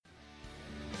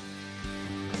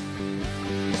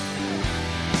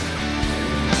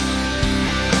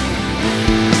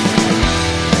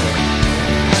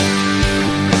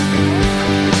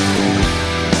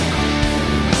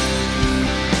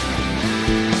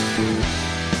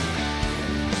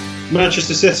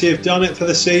Manchester City have done it for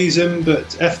the season, but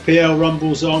FPL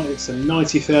rumbles on. It's the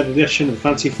 93rd edition of the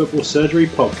Fantasy Football Surgery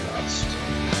podcast.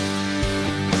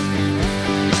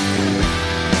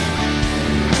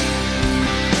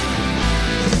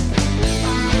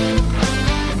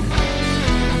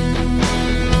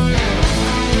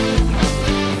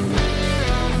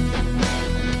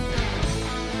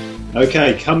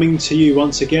 Okay, coming to you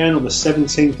once again on the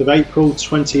 17th of April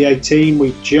 2018.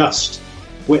 We've just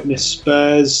witnessed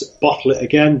Spurs bottle it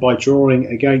again by drawing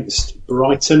against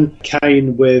Brighton.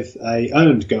 Kane with a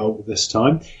earned goal this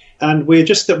time. And we're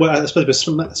just, I suppose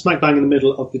we're smack bang in the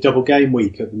middle of the double game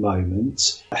week at the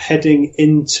moment, heading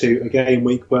into a game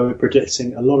week where we're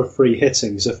predicting a lot of free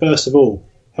hitting. So first of all,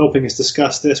 helping us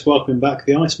discuss this, welcome back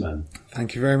the Iceman.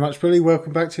 Thank you very much, Billy.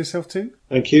 Welcome back to yourself too.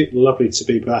 Thank you. Lovely to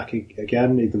be back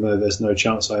again, even though there's no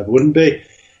chance I ever wouldn't be.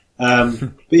 But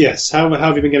yes, how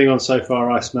have you been getting on so far,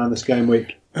 Iceman, this game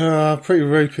week? Pretty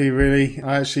ropey, really.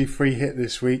 I actually free hit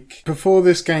this week. Before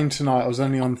this game tonight, I was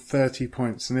only on 30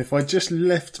 points, and if I just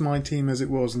left my team as it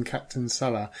was and captain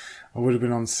Salah, I would have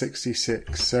been on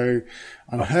 66. So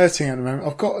I'm hurting at the moment.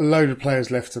 I've got a load of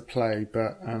players left to play,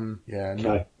 but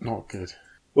not good.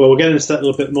 Well, we'll get into that a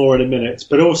little bit more in a minute,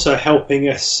 but also helping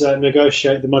us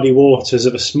negotiate the muddy waters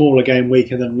of a smaller game week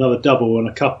and then another double and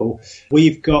a couple.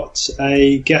 We've got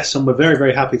a guest on. We're very,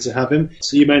 very happy to have him.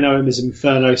 So you may know him as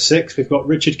Inferno6. We've got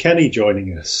Richard Kenny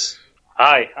joining us.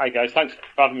 Hi guys. Thanks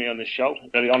for having me on this show.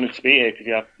 Really honoured to be here because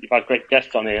you've had great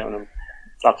guests on here and I'm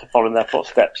glad to follow in their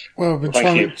footsteps. Well, I've been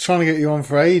trying to get you on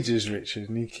for ages, Richard,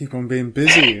 and you keep on being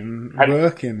busy and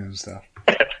working and stuff.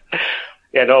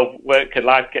 Yeah, no, work and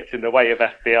life gets in the way of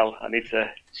FPL. I need to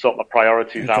sort my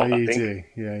priorities out, I think. Do.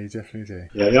 Yeah, you definitely do.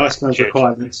 Yeah, the Iceman's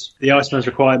requirements. The Iceman's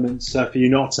requirements for you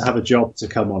not to have a job to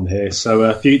come on here.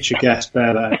 So, future guest,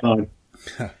 bear that in mind.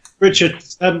 Richard,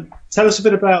 tell us a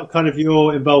bit about kind of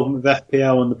your involvement with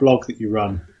FPL and the blog that you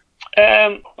run.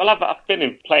 Well, I've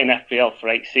been playing FPL for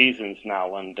 8 seasons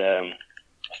now, and I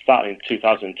started in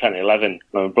 2010-11.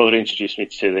 My brother introduced me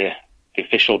to the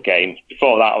official game.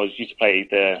 Before that, I used to play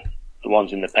the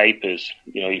ones in the papers.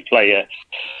 You know, you play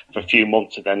for a few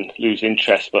months and then lose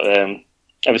interest. But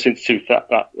ever since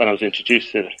when I was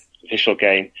introduced to the official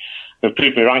game, I've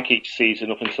improved my rank each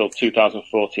season up until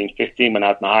 2014-15 when I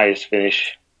had my highest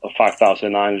finish of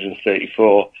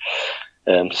 5,934.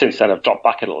 Since then, I've dropped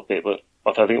back a little bit. But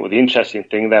I think the interesting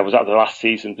thing there was that the last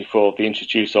season before they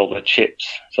introduced all the chips.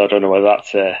 So I don't know whether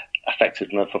that's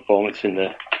affected my performance in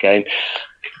the game.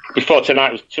 Before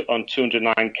tonight was on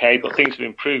 209k, but things have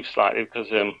improved slightly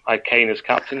because I had Kane as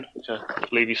captain, which I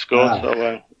believe he scored, so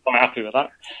I'm quite happy with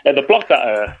that. The blog that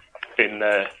I've been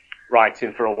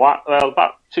writing for a while,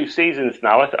 about 2 seasons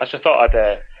now, I thought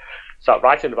I'd start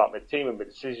writing about my team and my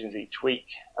decisions each week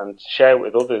and share it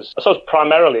with others. I suppose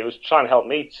primarily it was trying to help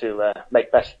me to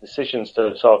make better decisions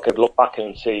so I could look back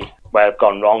and see where I've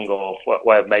gone wrong or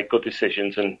where I've made good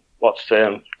decisions and what's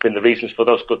been the reasons for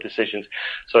those good decisions.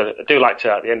 So I do like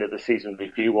to, at the end of the season,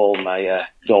 review all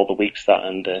the weeks so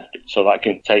that I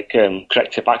can take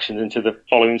corrective actions into the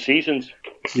following seasons.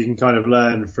 So you can kind of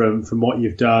learn from what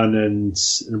you've done and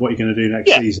what you're going to do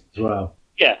next season as well.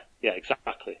 Yeah,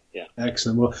 exactly. Yeah.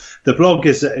 Excellent. Well, the blog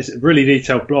is a really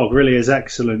detailed blog, really is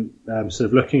excellent, sort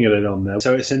of looking at it on there.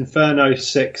 So it's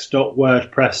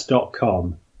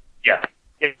inferno6.wordpress.com. Yeah,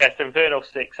 it's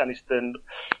Inferno6 and it's the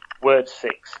word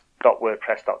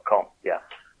 6.wordpress.com. Yeah.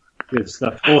 Good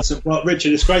stuff. Awesome. Well,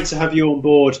 Richard, it's great to have you on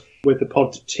board with the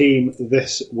pod team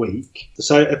this week.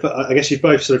 So I guess you've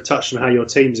both sort of touched on how your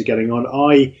teams are getting on.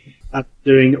 I am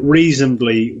doing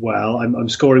reasonably well. I'm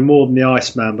scoring more than the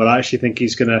Iceman, but I actually think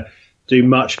he's going to do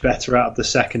much better out of the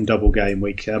second double game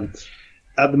week. At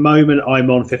the moment,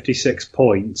 I'm on 56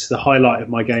 points. The highlight of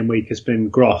my game week has been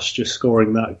Gross just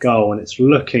scoring that goal, and it's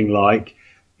looking like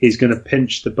he's going to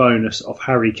pinch the bonus of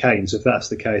Harry Kane. So if that's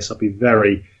the case, I'll be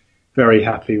very, very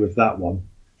happy with that one.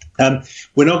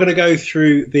 We're not going to go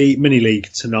through the mini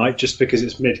league tonight just because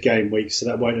it's mid-game week, so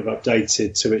that won't have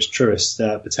updated to its truest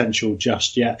potential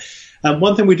just yet.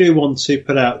 One thing we do want to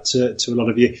put out to a lot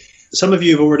of you, some of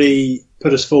you have already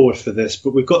put us forward for this,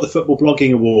 but we've got the Football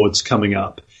Blogging Awards coming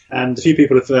up, and a few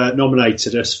people have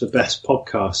nominated us for Best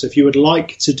Podcast. So if you would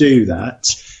like to do that,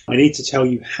 I need to tell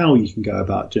you how you can go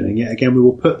about doing it. Again, we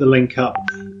will put the link up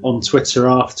on Twitter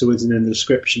afterwards and in the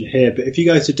description here. But if you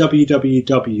go to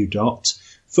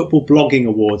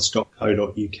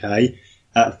www.footballbloggingAwards.co.uk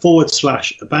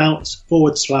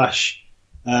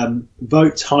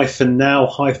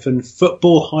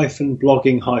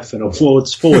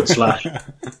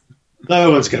 /vote-now-football-blogging-awards /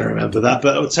 no one's going to remember that,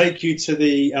 but it'll take you to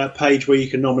the page where you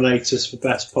can nominate us for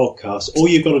Best Podcast. All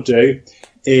you've got to do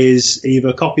is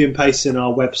either copy and paste in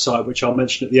our website, which I'll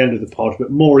mention at the end of the pod,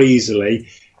 but more easily,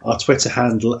 our Twitter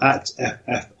handle at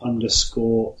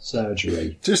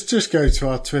 @FF_surgery. Just go to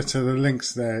our Twitter. The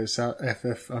link's there. It's at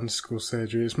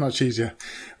FF_surgery. It's much easier.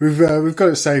 We've got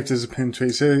it saved as a pin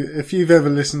tweet. So if you've ever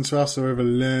listened to us or ever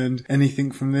learned anything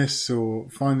from this or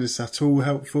find this at all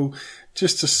helpful,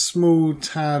 just a small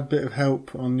tad bit of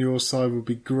help on your side would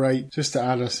be great. Just to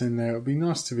add us in there. It would be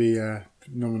nice to be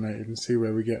nominated and see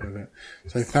where we get with it.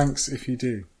 So thanks if you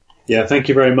do. Yeah, thank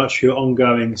you very much for your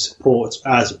ongoing support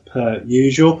as per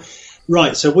usual.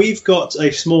 Right, so we've got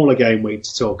a smaller game week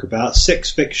to talk about.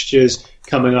 6 fixtures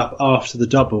coming up after the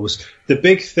doubles. The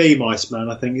big theme, Iceman,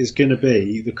 I think, is going to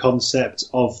be the concept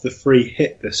of the free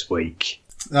hit this week.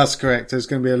 That's correct. There's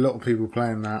going to be a lot of people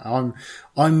playing that. I'm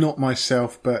not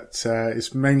myself, but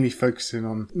it's mainly focusing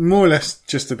on more or less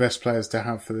just the best players to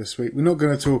have for this week. We're not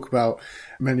going to talk about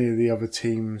many of the other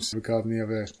teams regarding the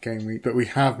other game week, but we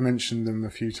have mentioned them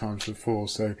a few times before.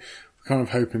 So we're kind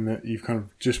of hoping that you've kind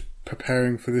of just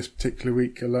preparing for this particular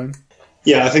week alone.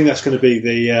 Yeah, I think that's going to be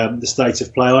the state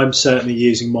of play. I'm certainly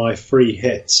using my free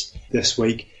hits this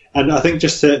week. And I think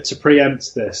just to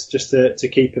preempt this, just to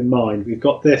keep in mind, we've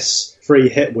got this free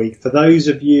hit week. For those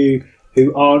of you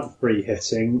who aren't free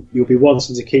hitting, you'll be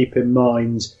wanting to keep in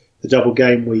mind the double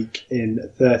game week in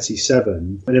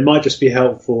 37. And it might just be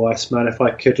helpful, Iceman, if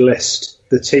I could list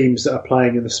the teams that are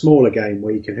playing in the smaller game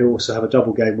week and who also have a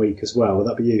double game week as well. Would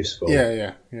that be useful?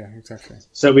 Yeah, exactly.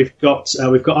 So we've got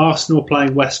Arsenal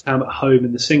playing West Ham at home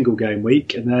in the single game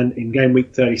week, and then in game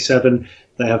week 37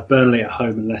 they have Burnley at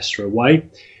home and Leicester away.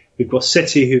 We've got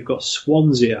City, who've got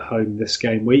Swansea at home this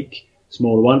game week,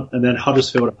 smaller one, and then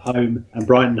Huddersfield at home and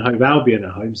Brighton Hove Albion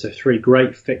at home. So 3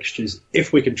 great fixtures,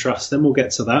 if we can trust them. We'll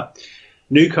get to that.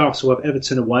 Newcastle have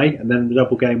Everton away, and then in the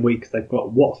double game week, they've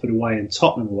got Watford away and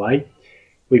Tottenham away.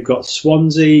 We've got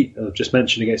Swansea, I've just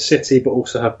mentioned, against City, but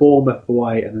also have Bournemouth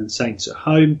away and then Saints at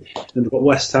home. Then we've got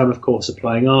West Ham, of course, are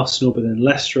playing Arsenal, but then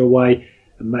Leicester away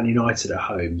and Man United at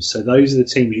home. So those are the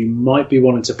teams you might be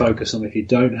wanting to focus on if you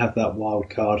don't have that wild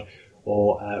card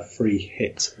or free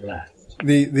hit left.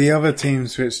 The other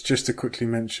teams, which just to quickly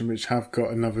mention, which have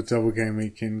got another double game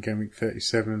week in game week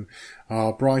 37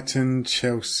 are Brighton,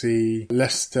 Chelsea,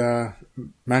 Leicester,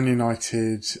 Man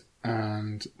United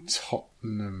and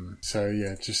Tottenham. So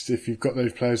yeah, just if you've got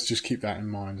those players, just keep that in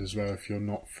mind as well if you're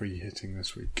not free hitting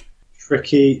this week.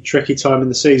 Tricky time in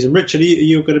the season. Richard, are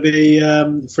you going to be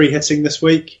free hitting this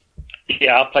week?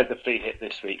 Yeah, I've played the free hit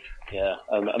this week. Yeah,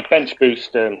 and bench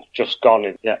boost just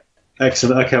gone. Yeah.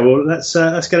 Excellent. Okay, well let's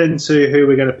get into who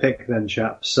we're going to pick then,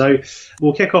 chaps. So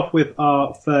we'll kick off with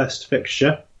our first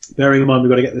fixture. Bearing in mind we've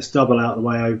got to get this double out of the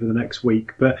way over the next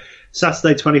week, but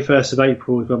Saturday 21st of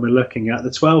April is when we're looking at the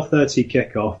 12:30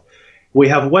 kickoff. We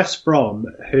have West Brom,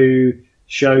 who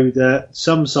showed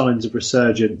some signs of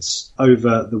resurgence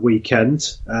over the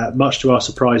weekend, much to our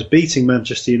surprise, beating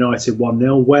Manchester United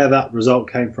 1-0. Where that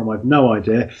result came from, I've no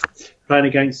idea. Playing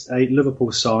against a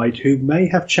Liverpool side who may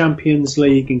have Champions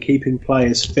League and keeping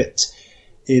players fit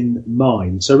in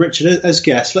mind. So, Richard, as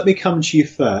guest, let me come to you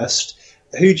first.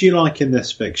 Who do you like in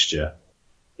this fixture?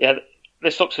 Yeah,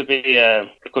 this looks to be a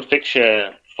good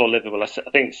fixture for Liverpool. I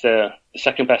think it's the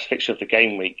second best fixture of the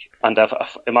game week. And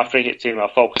in my free hit team, I'll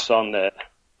focus on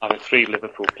having 3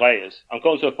 Liverpool players. I'm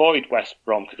going to avoid West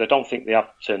Brom because I don't think they have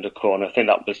turned a corner. I think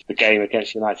that was the game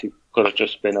against United could have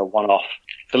just been a one-off.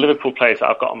 The Liverpool players that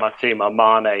I've got on my team are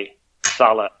Mane,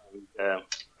 Salah and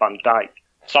Van Dijk.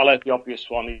 Salah, the obvious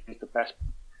one, he's the best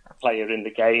player in the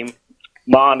game.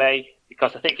 Mane,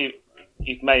 because I think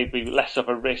he may be less of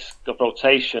a risk of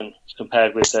rotation as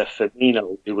compared with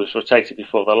Firmino, who was rotated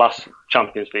before the last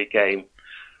Champions League game.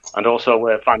 And also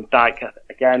Van Dijk,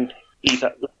 again, he's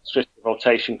at less risk of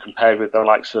rotation compared with the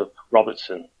likes of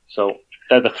Robertson. So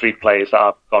they're the 3 players that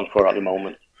I've gone for at the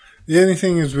moment. The only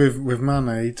thing is with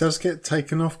Mane, he does get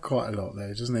taken off quite a lot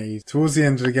there, doesn't he? Towards the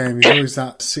end of the game, he's always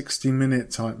that 60-minute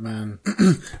type man.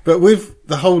 But with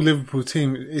the whole Liverpool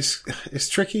team, it's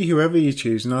tricky whoever you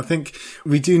choose. And I think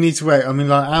we do need to wait. I mean,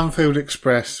 like Anfield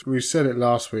Express, we said it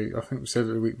last week. I think we said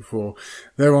it the week before.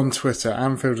 They're on Twitter,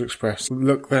 Anfield Express.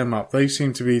 Look them up. They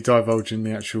seem to be divulging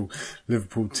the actual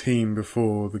Liverpool team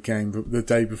before the game, the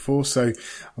day before. So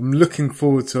I'm looking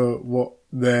forward to what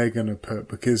they're going to put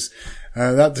because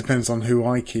that depends on who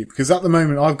I keep. Because at the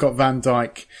moment I've got Van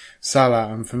Dijk,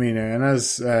 Salah and Firmino, and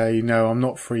as you know, I'm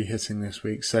not free hitting this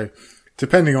week. So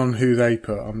depending on who they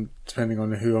put, I'm depending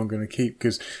on who I'm going to keep,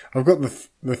 because I've got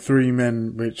the three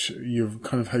men which you're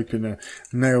kind of hoping to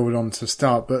nail on to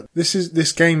start. But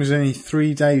this game is only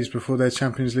 3 days before their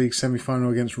Champions League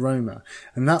semi-final against Roma,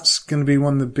 and that's going to be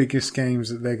one of the biggest games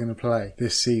that they're going to play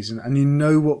this season. And you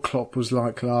know what Klopp was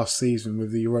like last season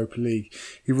with the Europa League.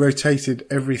 He rotated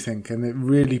everything, and it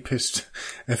really pissed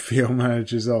FPL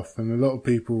managers off. And a lot of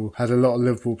people had a lot of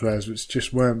Liverpool players which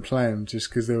just weren't playing just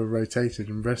because they were rotated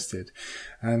and rested.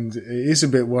 And it is a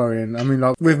bit worrying. I mean,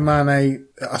 like with Mane,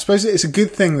 I suppose it's a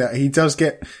good thing that he does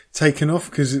get taken off,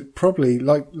 because it probably,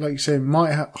 like you say,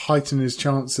 might heighten his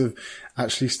chance of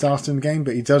actually starting the game,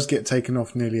 but he does get taken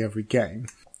off nearly every game.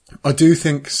 I do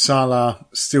think Salah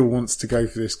still wants to go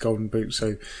for this golden boot,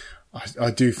 so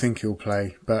I do think he'll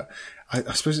play. But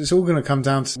I suppose it's all going to come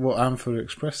down to what Anfield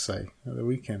Express say at the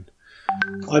weekend.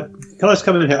 Can I just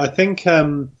come in here? I think,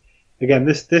 again,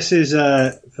 this is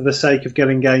for the sake of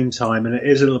getting game time, and it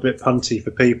is a little bit punty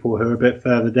for people who are a bit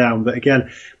further down. But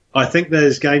again, I think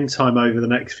there's game time over the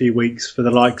next few weeks for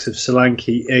the likes of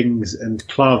Solanke, Ings and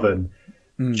Klavan.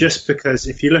 Just because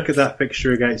if you look at that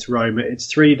fixture against Roma, it's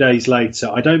 3 days later.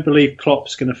 I don't believe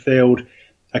Klopp's going to field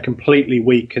a completely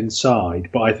weakened side,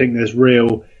 but I think there's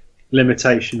real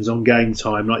limitations on game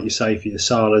time, like you say, for your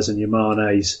Salahs and your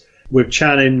Manes. With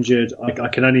Chan injured, I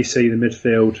can only see the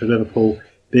midfield for Liverpool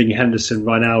being Henderson,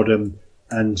 Wijnaldum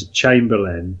and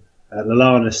Chamberlain.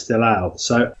 Lallana's still out.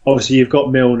 So obviously you've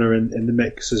got Milner in the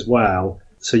mix as well.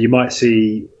 So you might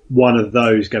see one of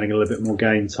those getting a little bit more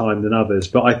game time than others.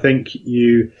 But I think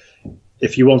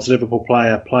if you want a Liverpool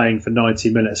player playing for 90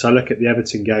 minutes, I look at the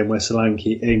Everton game where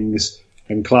Solanke, Ings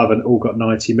and Klavan all got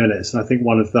 90 minutes, and I think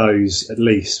one of those at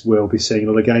least will be seeing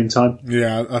a lot of game time.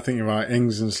 Yeah, I think you're right.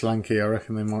 Ings and Solanke, I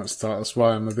reckon they might start. That's why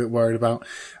I'm a bit worried about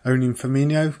owning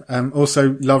Firmino.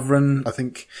 Also, Lovren, I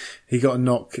think he got a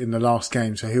knock in the last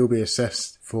game, so he'll be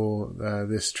assessed for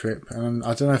this trip. And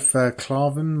I don't know if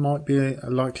Klavan might be a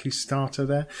likely starter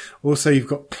there. Also, you've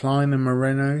got Klein and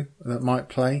Moreno that might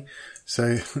play.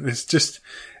 So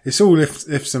it's all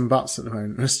ifs and buts at the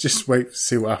moment. Let's just wait to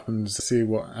see what happens, see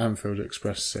what Anfield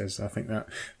Express says. I think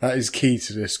that is key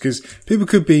to this, because people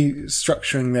could be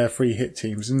structuring their free hit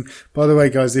teams. And by the way,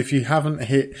 guys, if you haven't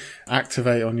hit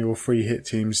activate on your free hit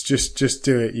teams, just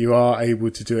do it. You are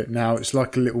able to do it now. It's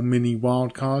like a little mini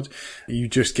wild card you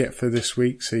just get for this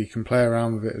week, so you can play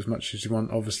around with it as much as you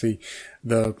want. Obviously,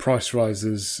 the price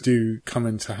rises do come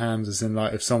into hand, as in,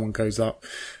 like, if someone goes up,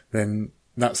 then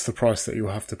that's the price that you'll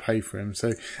have to pay for him.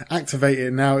 So activate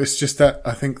it now. It's just that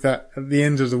I think that at the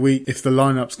end of the week, if the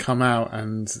lineups come out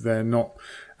and they're not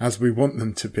as we want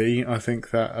them to be, I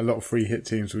think that a lot of free hit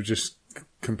teams will just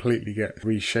completely get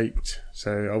reshaped.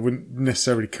 So I wouldn't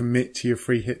necessarily commit to your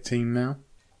free hit team now.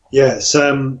 Yeah, it's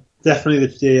definitely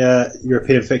the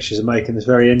European fixtures are making this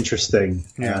very interesting.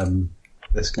 Yeah.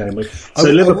 This game. So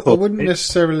Liverpool, I wouldn't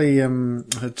necessarily.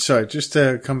 Sorry, just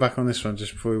to come back on this one,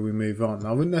 just before we move on.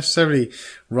 I wouldn't necessarily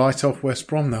write off West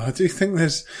Brom, though. I do think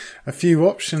there's a few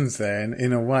options there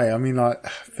in a way. I mean, like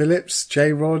Phillips,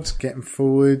 J-Rod getting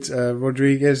forward,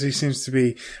 Rodriguez, he seems to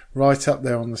be right up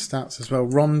there on the stats as well.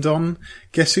 Rondon,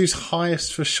 guess who's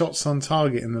highest for shots on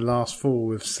target in the last 4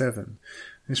 with 7?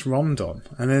 It's Rondon.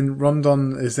 And then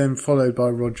Rondon is then followed by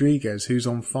Rodriguez, who's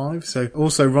on 5. So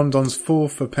also Rondon's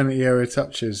 4th for penalty area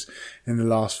touches in the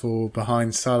last 4,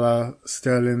 behind Salah,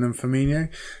 Sterling and Firmino.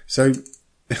 So,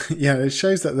 yeah, it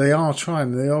shows that they are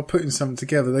trying. They are putting something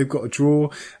together. They've got a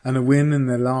draw and a win in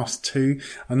their last 2.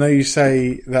 I know you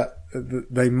say that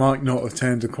they might not have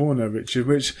turned a corner, Richard,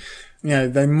 which, you know,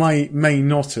 they may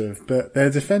not have, but their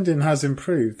defending has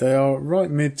improved. They are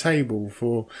right mid-table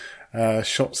for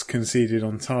shots conceded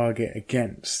on target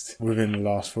against within the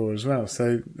last 4 as well.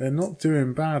 So they're not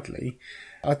doing badly.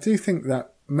 I do think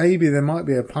that maybe there might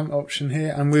be a punt option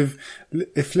here. And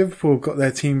if Liverpool got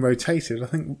their team rotated, I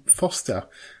think Foster,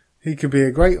 he could be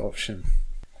a great option.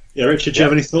 Yeah, Richard, do you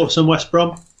have any thoughts on West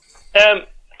Brom?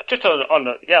 Just on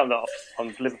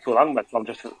Liverpool and West Brom,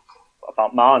 just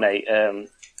about Mane.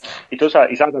 He's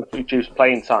had a reduced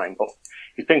playing time, but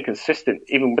he's been consistent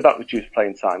even with that reduced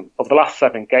playing time. Over the last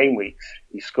 7 game weeks,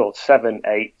 he scored 7,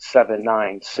 8, 7,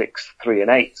 9, 6, 3 and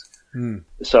 8.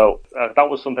 So that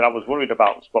was something I was worried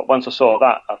about. But once I saw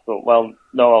that, I thought, well,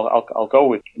 no, I'll go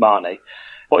with Mane.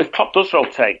 But if Klopp does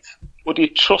rotate, would you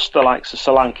trust the likes of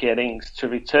Solanke and Ings to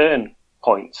return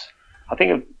points? I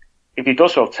think if he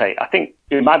does rotate, I think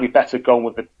it might be better going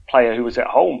with the player who was at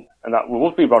home, and that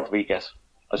would be Rodriguez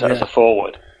as a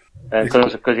forward,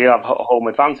 because he'll have a home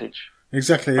advantage.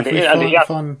 Exactly. If we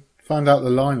find out the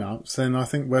lineups, then I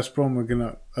think West Brom are going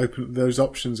to those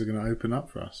options are going to open up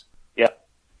for us. Yeah.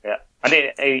 And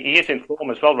he is in form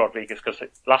as well, Rodriguez, because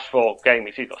last 4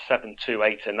 games he's got 7, 2,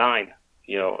 8, and 9.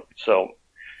 So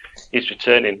he's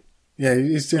returning. Yeah,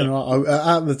 he's doing right.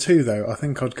 Out of the 2, though, I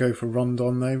think I'd go for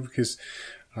Rondon, though, because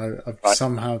I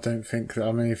somehow don't think that...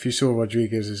 I mean, if you saw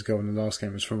Rodriguez's goal in the last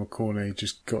game, it was from a corner. He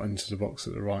just got into the box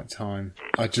at the right time.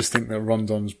 I just think that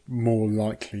Rondon's more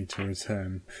likely to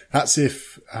return. That's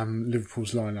if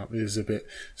Liverpool's lineup is a bit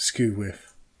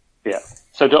skew-whiff. Yeah.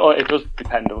 So it does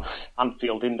depend on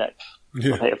Anfield Index,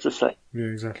 I have to say. Yeah,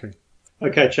 exactly.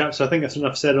 Okay, chaps, I think that's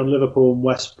enough said on Liverpool and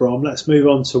West Brom. Let's move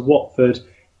on to Watford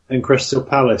and Crystal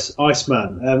Palace.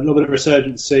 Iceman, a little bit of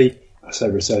resurgency. I say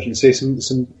resurgency,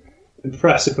 some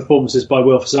impressive performances by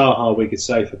Wilf Zaha, we could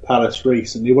say, for Palace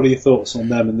recently. What are your thoughts on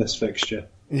them in this fixture?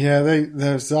 Yeah,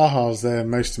 Zaha's their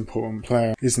most important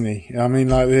player, isn't he? I mean,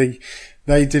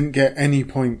 they didn't get any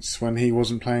points when he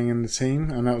wasn't playing in the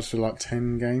team, and that was for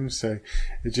 10 games, so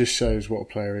it just shows what a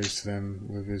player is to them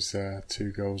with his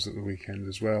 2 goals at the weekend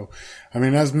as well. I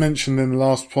mean, as mentioned in the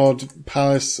last pod,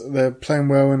 Palace, they're playing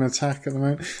well in attack at the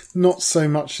moment. Not so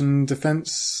much in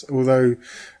defence, although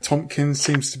Tompkins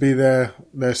seems to be their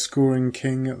scoring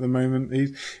king at the moment.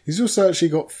 He's also actually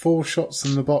got 4 shots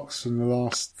in the box in the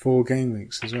last 4 game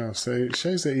weeks as well, so it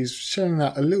shows that he's showing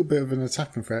that a little bit of an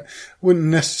attacking threat. Wouldn't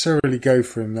necessarily go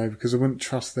for him though, because I wouldn't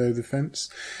trust their defence.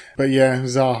 But yeah,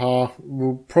 Zaha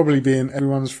will probably be in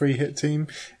everyone's free hit team.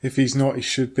 If he's not, he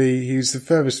should be. He's the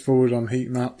furthest forward on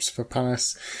heat maps for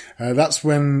Palace. That's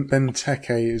when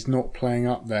Benteke is not playing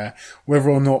up there. Whether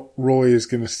or not Roy is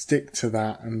going to stick to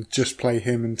that and just play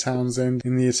him and Townsend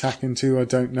in the attacking 2, I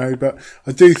don't know. But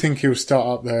I do think he'll start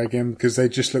up there again because they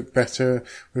just look better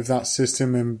with that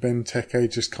system, and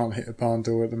Benteke just can't hit a barn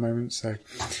door at the moment. So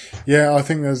yeah, I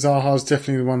think that Zaha's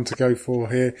definitely the one to go for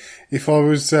here. If I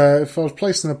was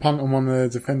placing a punt on one of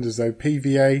the defenders though,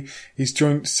 PVA, he's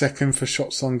joint second for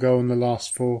shots on goal in the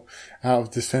last 4 out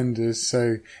of defenders,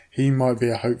 so he might be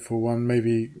a hopeful one.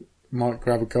 Maybe might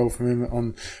grab a goal from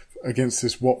him against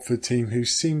this Watford team who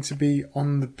seem to be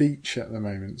on the beach at the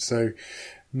moment. So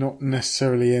not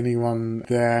necessarily anyone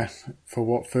there for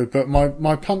Watford, but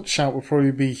my punch shout will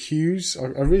probably be Hughes. I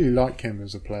really like him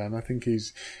as a player, and I think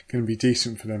he's going to be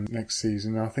decent for them next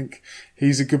season. I think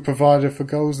he's a good provider for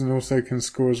goals and also can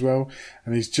score as well,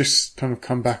 and he's just kind of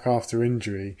come back after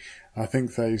injury. I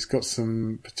think that he's got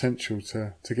some potential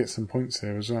to get some points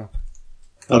there as well.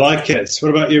 I like it. What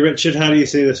about you, Richard? How do you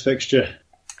see this fixture?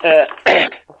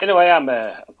 In a way, I'm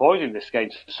avoiding this game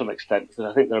to some extent because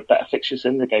I think there are better fixtures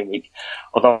in the game week.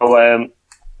 Although,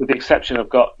 with the exception, I've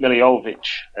got Miljovic,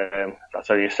 that's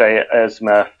how you say it, as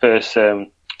my first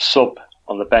sub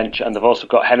on the bench, and they've also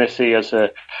got Hennessy as a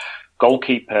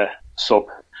goalkeeper sub.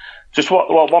 Just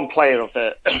one player of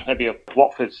maybe of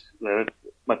Watford's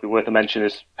might be worth a mention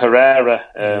is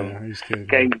Pereira. He's good,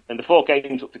 game in the 4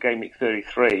 games up to game week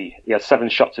 33, he had 7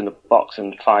 shots in the box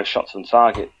and 5 shots on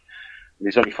target.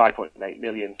 He's only 5.8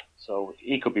 million, so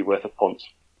he could be worth a punt.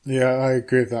 Yeah, I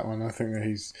agree with that one. I think that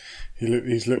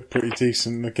he's looked pretty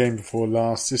decent the game before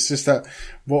last. It's just that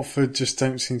Watford just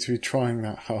don't seem to be trying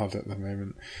that hard at the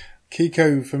moment.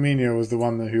 Kiko Firmino was the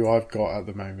one who I've got at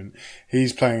the moment.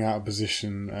 He's playing out of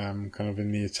position, kind of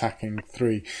in the attacking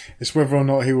 3. It's whether or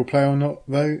not he will play or not,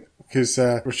 though, because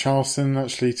Richarlison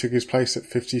actually took his place at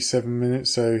 57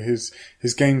 minutes, so his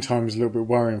game time is a little bit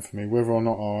worrying for me. Whether or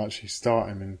not I'll actually start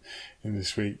him in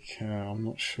this week, I'm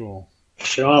not sure.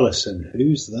 Richarlison,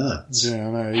 who's that? Yeah,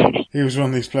 I know. He was one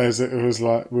of these players that it was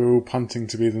like we're all punting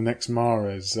to be the next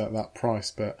Mahrez at that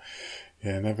price, but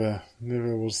yeah, never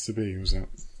was to be, was it?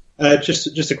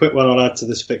 Just a quick one I'll add to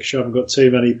this fixture. I haven't got too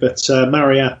many, but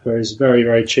Mariappa is very,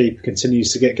 very cheap,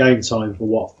 continues to get game time for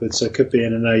Watford, so it could be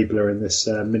an enabler in this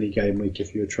mini game week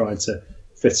if you were trying to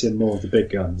fit in more of the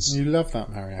big guns. You love that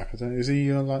Mariappa, don't you? Is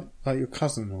he like your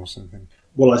cousin or something?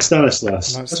 Well, like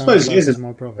Stanislas. Like I suppose he is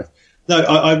my brother. No,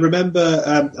 I remember,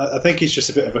 I think he's just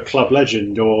a bit of a club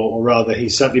legend, or rather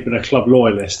he's certainly been a club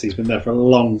loyalist. He's been there for a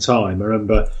long time. I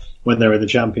remember when they were in the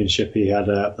Championship, he had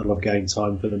a lot of game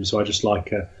time for them, so I just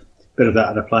like a bit of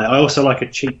that in a player. I also like a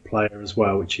cheap player as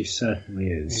well, which he certainly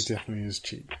is. He definitely is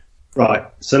cheap. Right,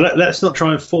 so let's not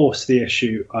try and force the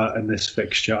issue in this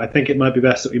fixture. I think it might be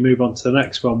best that we move on to the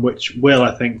next one, which will,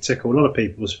 I think, tickle a lot of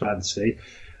people's fancy.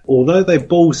 Although they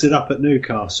balls it up at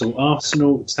Newcastle,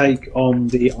 Arsenal take on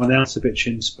the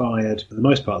Arnautovic-inspired, for the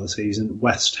most part of the season,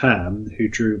 West Ham, who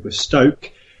drew with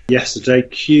Stoke yesterday.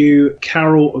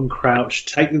 Carroll and Crouch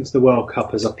take them to the World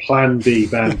Cup as a Plan B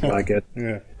bandwagon.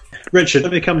 Yeah. Richard,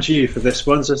 let me come to you for this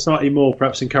one. So slightly more,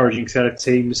 perhaps, encouraging set of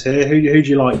teams here. Who do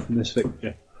you like from this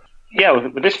fixture? Yeah,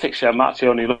 with this fixture, I'm actually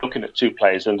only looking at 2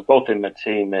 players, and both in my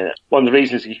team. One of the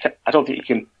reasons I don't think you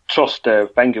can trust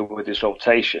Wenger with his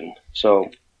rotation. So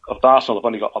of Arsenal, they've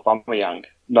only got Aubameyang,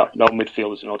 no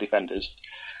midfielders and no defenders.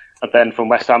 And then from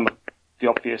West Ham, the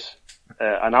obvious,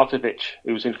 Arnautovic,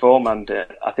 who's in form, and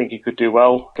I think he could do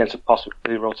well against a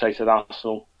possibly rotated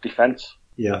Arsenal defence.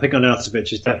 Yeah, I think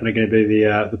Arnautovic is definitely going to be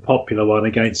the popular one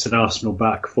against an Arsenal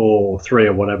back 4 or 3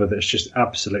 or whatever that's just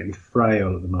absolutely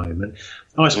frail at the moment.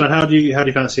 Iceman, how do you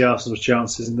fancy Arsenal's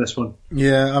chances in this one?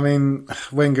 Yeah, I mean,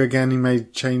 Wenger again, he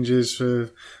made changes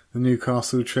for the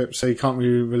Newcastle trip, so you can't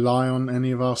really rely on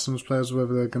any of Arsenal's players,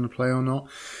 whether they're going to play or not.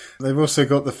 They've also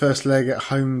got the first leg at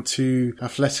home to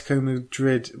Atletico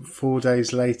Madrid 4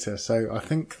 days later, so I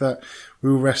think that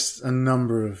we'll rest a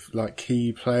number of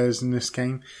key players in this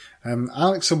game.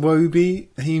 Alex Iwobi,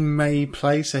 he may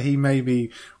play, so he may be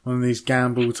one of these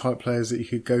gamble type players that you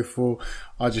could go for.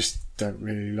 I just don't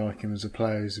really like him as a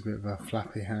player. He's a bit of a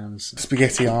flappy hands,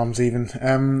 spaghetti arms even.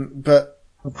 But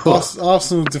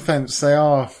Arsenal defence, they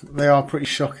are pretty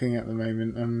shocking at the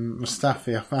moment.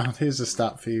 Mustafi, I found here's a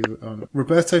stat for you.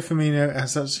 Roberto Firmino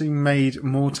has actually made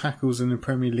more tackles in the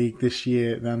Premier League this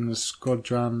year than the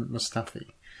Squadron Mustafi.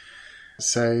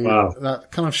 So wow.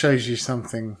 That kind of shows you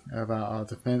something about our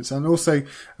defence. And also,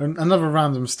 another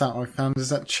random stat I found is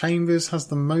that Chambers has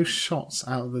the most shots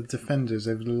out of the defenders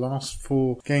over the last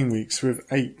 4 game weeks with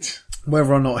 8.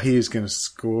 Whether or not he is going to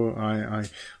score, I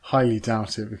highly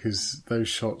doubt it, because those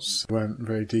shots weren't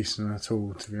very decent at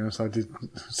all, to be honest. I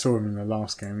saw him in the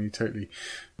last game. He totally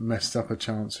messed up a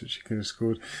chance which he could have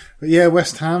scored. But yeah,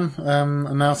 West Ham,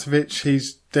 Arnautovic,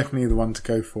 he's definitely the one to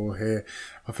go for here.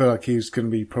 I feel like he's going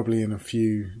to be probably in a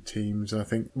few teams. I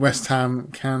think West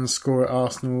Ham can score at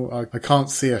Arsenal. I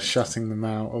can't see us shutting them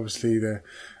out. Obviously, they're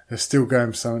still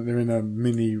going for something. They're in a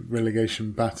mini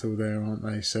relegation battle there, aren't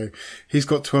they? So he's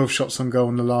got 12 shots on goal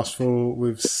in the last 4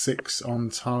 with 6 on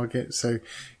target. So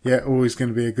yeah, always going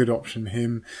to be a good option,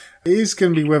 him. It is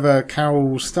going to be whether Carroll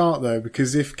will start though,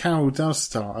 because if Carroll does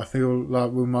start, I feel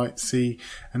like we might see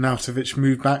Arnautovic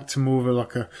move back to more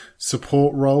of a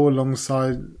support role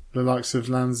alongside the likes of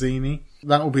Lanzini.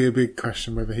 That will be a big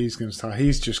question whether he's going to start.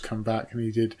 He's just come back and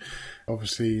he did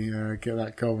obviously get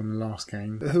that goal in the last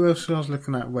game. Who else I was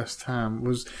looking at West Ham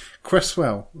was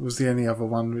Cresswell was the only other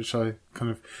one which I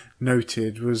kind of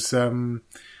noted was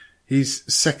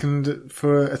he's second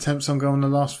for attempts on goal in the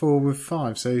last 4 with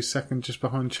 5, so he's second just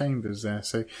behind Chambers there.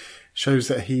 So shows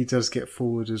that he does get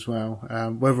forward as well.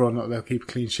 Whether or not they'll keep a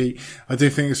clean sheet, I do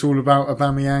think it's all about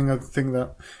Aubameyang. I think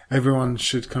that everyone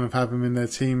should kind of have him in their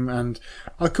team, and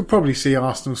I could probably see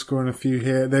Arsenal scoring a few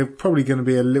here. They're probably going to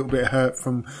be a little bit hurt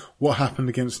from what happened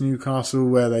against Newcastle,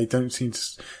 where they don't seem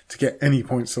to get any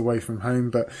points away from home.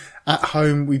 But at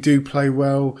home, we do play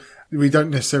well. We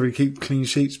don't necessarily keep clean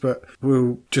sheets, but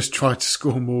we'll just try to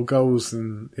score more goals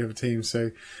than the other team.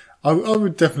 So I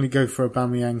would definitely go for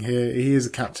Aubameyang here. He is a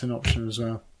captain option as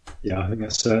well. Yeah, I think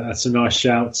that's a nice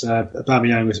shout.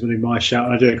 Aubameyang was winning my shout,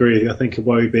 and I do agree with you. I think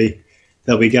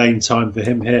there'll be game time for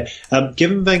him here.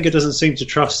 Given Wenger doesn't seem to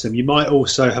trust him, you might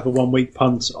also have a 1-week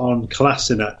punt on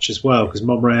Kolasinac as well, because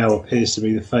Monreal appears to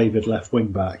be the favoured left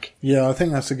wing back. Yeah, I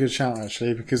think that's a good shout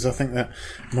actually, because I think that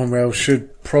Monreal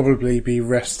should probably be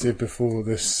rested before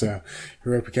this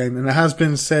Europa game. And it has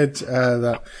been said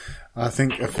that I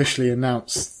think officially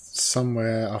announced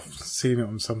somewhere, I've seen it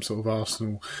on some sort of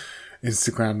Arsenal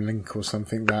Instagram link or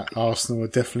something, that Arsenal are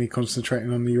definitely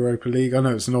concentrating on the Europa League. I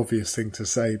know it's an obvious thing to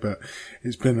say, but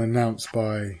it's been announced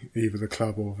by either the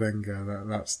club or Wenger that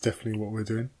that's definitely what we're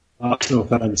doing. Arsenal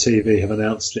Fan TV have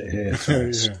announced it here.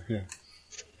 So yeah.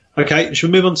 Okay, shall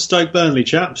we move on to Stoke Burnley,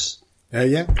 chaps?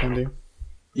 Yeah, can do.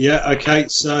 Yeah, okay,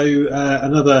 so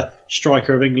another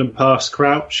striker of England past,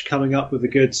 Crouch, coming up with the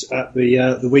goods at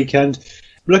the weekend.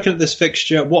 Looking at this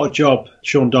fixture, what a job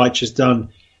Sean Dyche has done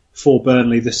for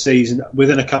Burnley this season.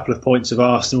 Within a couple of points of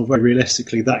Arsenal, very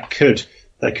realistically, they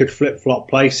could flip-flop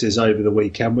places over the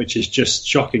weekend, which is just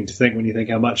shocking to think when you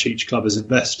think how much each club has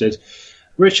invested.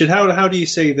 Richard, how do you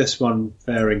see this one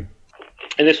faring?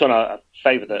 In this one, I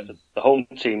favour the home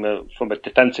team from a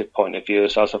defensive point of view.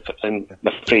 So in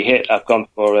my free hit, I've gone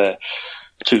for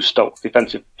 2 Stoke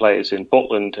defensive players in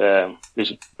Butland, who's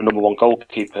the number 1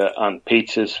 goalkeeper, and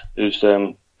Peters, who's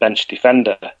bench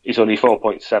defender. He's only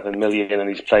 4.7 million and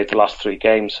he's played the last 3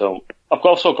 games. So I've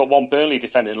also got 1 Burnley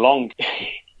defender in Long,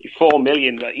 4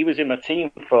 million. He was in my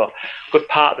team for a good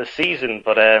part of the season,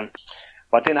 but I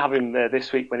didn't have him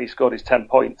this week when he scored his 10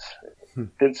 points.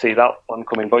 Didn't see that one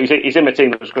coming, but he's in my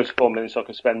team. It was good 4 million, so I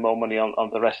can spend more money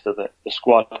on the rest of the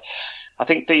squad. I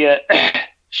think the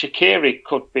Shaqiri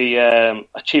could be a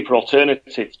cheaper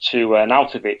alternative to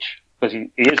Arnautovic. because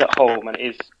he is at home and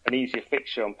it is an easier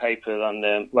fixture on paper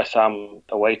than West Ham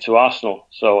away to Arsenal.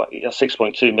 So at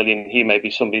 6.2 million, he may be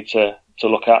somebody to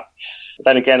look at. But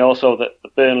then again, also the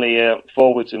Burnley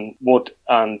forwards in Wood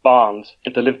and Barnes,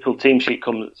 if the Liverpool team sheet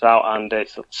comes out and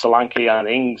it's Solanke and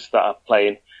Ings that are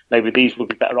playing, maybe these would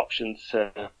be better options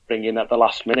to bring in at the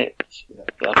last minute.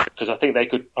 Because I think they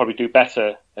could probably do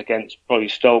better against probably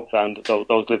Stoke than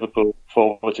those Liverpool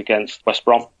forwards against West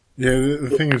Brom. Yeah,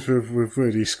 the thing is with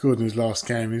Wood, he scored in his last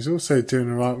game. He's also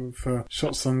doing all right for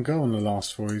shots on goal in the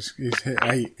last 4. He's hit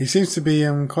 8. He seems to be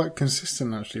quite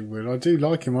consistent, actually, Wood. I do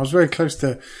like him. I was very close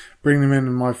to bringing him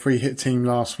in my free hit team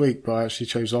last week, but I actually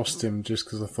chose Austin just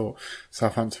because I thought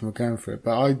Southampton were going for it.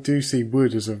 But I do see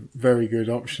Wood as a very good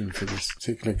option for this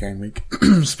particular game week,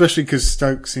 especially because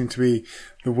Stoke seem to be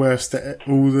the worst at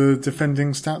all the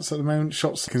defending stats at the moment.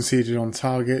 Shots conceded on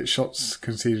target, shots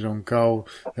conceded on goal.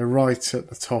 They're right at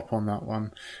the top on that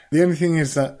one. The only thing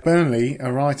is that Burnley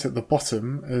are right at the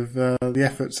bottom of the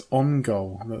efforts on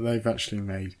goal that they've actually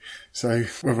made. So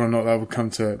whether or not that will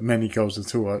come to many goals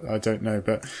at all, I don't know.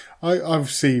 But I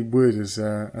see Wood as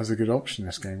a good option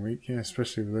this game week, yeah,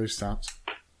 especially with those stats.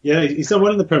 Yeah, he's done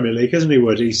well in the Premier League, hasn't he,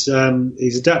 Wood? He's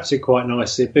adapted quite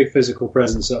nicely. A big physical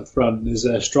presence up front. His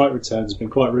strike return has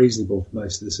been quite reasonable for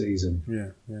most of the season.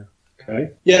 Yeah.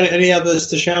 Okay. Yeah, any others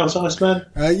to shout, Iceman?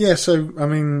 Yeah, so, I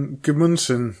mean,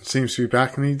 Gudmundsson seems to be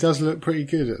back and he does look pretty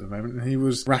good at the moment. He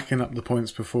was racking up the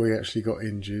points before he actually got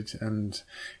injured and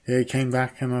yeah, he came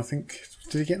back and I think,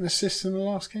 did he get an assist in the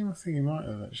last game? I think he might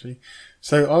have actually.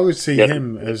 So I would see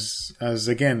him as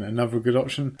again, another good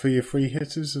option for your free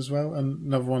hitters as well. And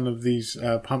another one of these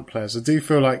punt players. I do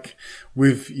feel like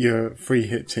with your free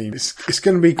hit team, it's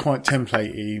going to be quite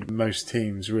template-y, most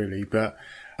teams really, but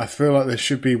I feel like there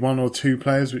should be 1 or 2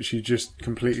 players which you just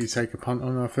completely take a punt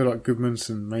on. I feel like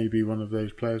Gudmundsson may be one of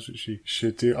those players which you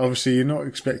should do. Obviously, you're not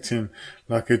expecting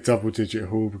like a double-digit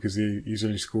haul because he's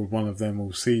only scored 1 of them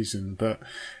all season. But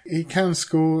he can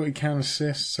score, he can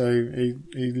assist, so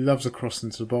he loves a cross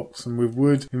into the box. And with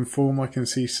Wood in form, I can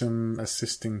see some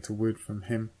assisting to Wood from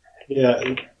him. Yeah,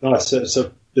 nice. It's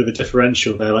a bit of a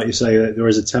differential there. Like you say, there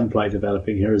is a template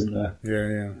developing here, isn't there?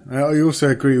 Yeah. I also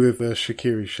agree with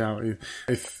Shaqiri's shout.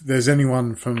 If there's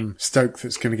anyone from Stoke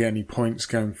that's going to get any points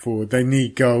going forward, they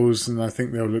need goals, and I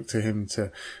think they'll look to him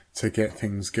to get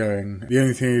things going. The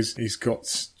only thing is he's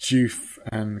got Juve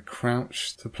and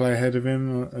Crouch to play ahead of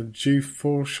him. Juve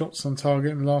 4 shots on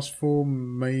target in the last 4,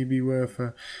 maybe worth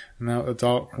an out the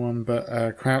dark one,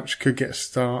 but Crouch could get a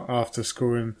start after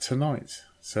scoring tonight.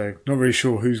 So, not really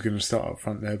sure who's going to start up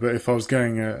front there, but if I was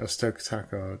going a Stoke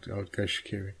attacker, I'd go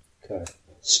Shaqiri. Okay.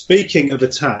 Speaking of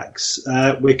attacks,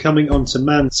 we're coming on to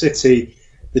Man City,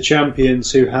 the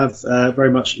champions who have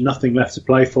very much nothing left to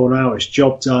play for now. It's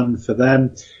job done for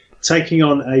them. Taking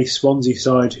on a Swansea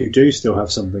side who do still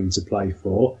have something to play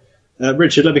for.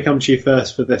 Richard, let me come to you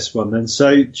first for this one then.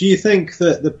 So, do you think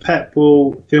that the Pep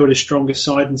will field his strongest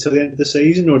side until the end of the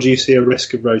season, or do you see a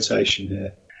risk of rotation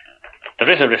here? There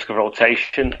is a risk of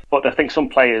rotation, but I think some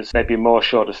players may be more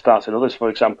sure to start than others. For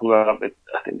example, I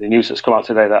think the news that's come out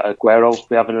today that Aguero will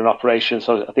be having an operation,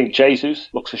 so I think Jesus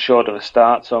looks assured of a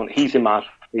start, so he's in my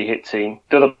free hit team.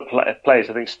 The other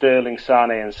players, I think Sterling, Sane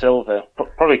and Silva,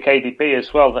 probably KDB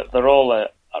as well, that they're all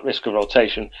at risk of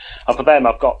rotation. And for them,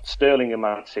 I've got Sterling in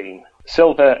my team.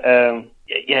 Silva,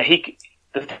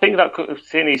 the thing that could have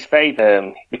seen his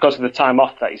favour, because of the time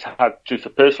off that he's had due to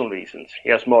personal reasons, he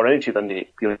has more energy than the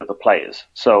other players.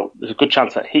 So there's a good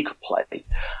chance that he could play.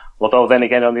 Although then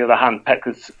again, on the other hand, Pep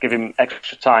could give him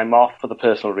extra time off for the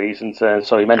personal reasons,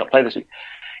 so he may not play this week.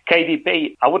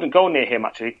 KDB, I wouldn't go near him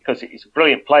actually, because he's a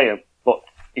brilliant player, but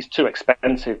he's too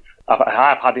expensive.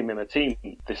 I've had him in my team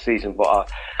this season, but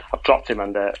I've dropped him,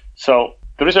 and so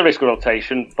there is a risk of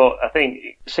rotation, but I think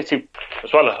City,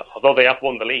 as well, although they have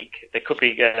won the league, they could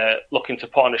be looking to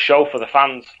put on a show for the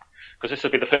fans, because this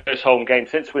will be the first home game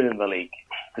since winning the league.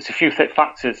 There's a few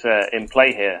factors in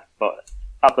play here, but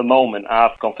at the moment,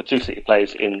 I've gone for 2 City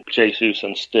players in Jesus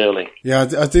and Sterling. Yeah,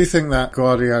 I do think that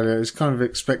Guardiola is kind of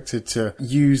expected to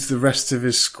use the rest of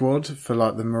his squad for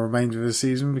like the remainder of the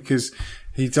season, because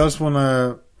he does want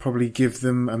to probably give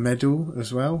them a medal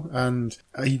as well. And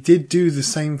he did do the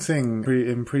same thing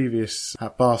in previous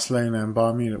at Barcelona and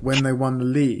Bayern Munich. When they won the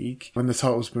league, when the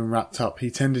title's been wrapped up, he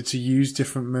tended to use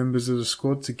different members of the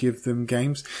squad to give them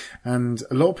games. And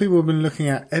a lot of people have been looking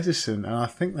at Ederson, and I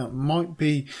think that might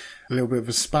be a little bit of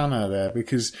a spanner there,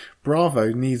 because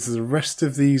Bravo needs the rest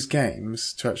of these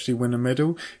games to actually win a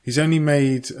medal. He's only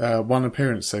made 1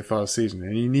 appearance so far this season,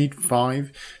 and you need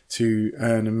 5 to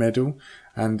earn a medal.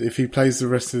 And if he plays the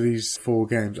rest of these 4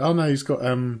 games, oh no, he's got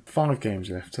 5 games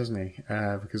left, hasn't he?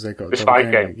 Because they got it's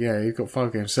 5 games. Yeah, he's got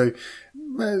 5 games. So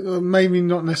maybe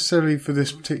not necessarily for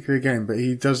this particular game, but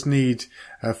he does need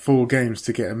 4 games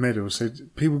to get a medal. So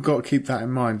people got to keep that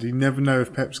in mind. You never know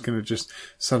if Pep's going to just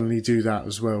suddenly do that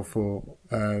as well for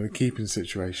the keeping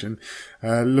situation.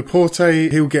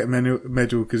 Laporte, he'll get a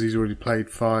medal because he's already played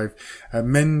 5.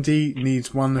 Mendy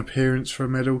needs 1 appearance for a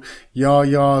medal.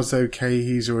 Yaya's okay.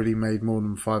 He's already made more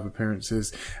than 5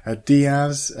 appearances.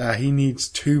 Diaz, he needs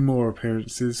 2 more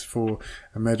appearances for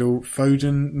a medal.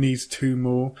 Foden needs 2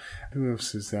 more. Who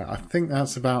else is there? I think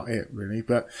that's about it, really.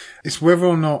 But it's whether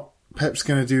or not Pep's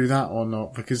going to do that or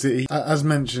not, because as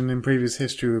mentioned in previous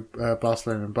history with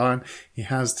Barcelona and Bayern, he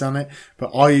has done it.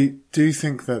 But I do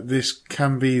think that this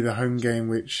can be the home game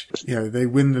which, they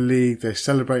win the league, they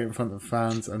celebrate in front of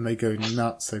fans, and they go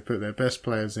nuts. They put their best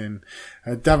players in.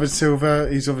 David Silva,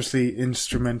 he's obviously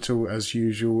instrumental as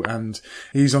usual, and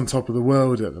he's on top of the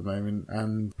world at the moment.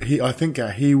 And I think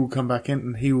he will come back in,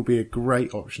 and he will be a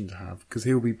great option to have because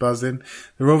he'll be buzzing.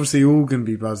 They're obviously all going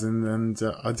to be buzzing, and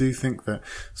I do think that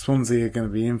Swansea are going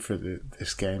to be in for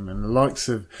this game. And the likes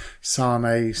of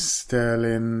Sane,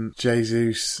 Sterling,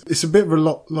 Jesus, it's a bit of a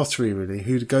lottery really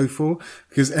who to go for,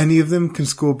 because any of them can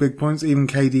score big points. Even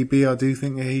KDB, I do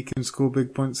think that he can score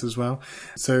big points as well.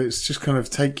 So it's just kind of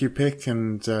take your pick,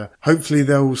 and hopefully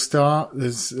they'll start.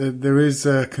 There is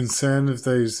a concern of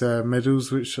those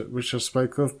medals which I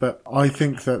spoke of, but I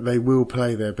think that they will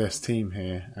play their best team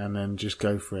here and then just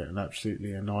go for it and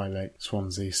absolutely annihilate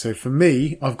Swansea. So for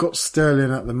me, I've got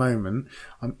Sterling at the moment.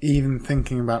 I'm even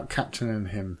thinking about captaining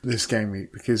him this game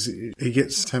week because he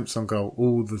gets attempts on goal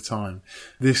all the time.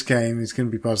 This game he's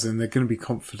going to be buzzing. They're going to be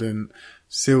confident.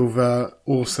 Silva,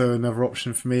 also another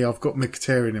option for me. I've got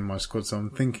Mkhitaryan in my squad, so I'm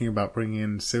thinking about bringing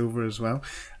in Silva as well.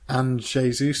 And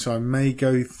Jesus, so I may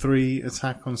go 3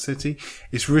 attack on City.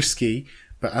 It's risky,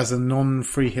 but as a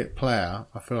non-free hit player,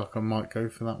 I feel like I might go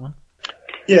for that one.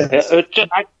 Yeah. I just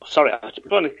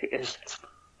want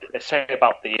to say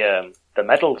about the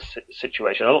medal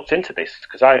situation. I looked into this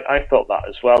because I thought that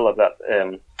as well,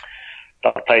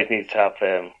 that players need to have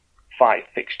 5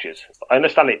 fixtures. I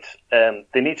understand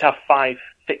they need to have 5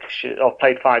 fixtures or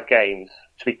played 5 games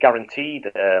to be guaranteed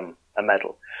a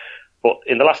medal. But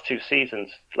in the last 2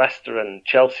 seasons, Leicester and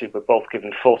Chelsea were both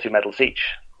given 40 medals each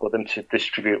for them to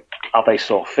distribute how they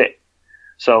saw fit.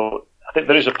 So I think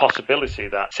there is a possibility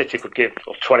that City could give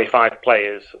 25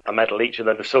 players a medal each, and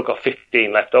then they've still got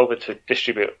 15 left over to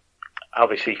distribute how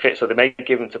they see fit. So they may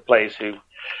give them to players who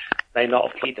may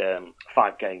not have played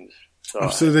 5 games.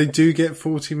 So they do get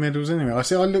 40 medals anyway.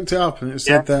 I looked it up and it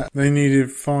said that they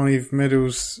needed 5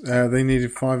 medals. They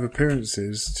needed 5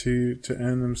 appearances to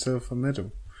earn themselves a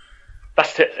medal.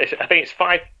 That's it. I think it's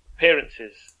 5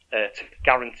 appearances to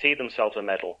guarantee themselves a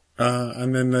medal.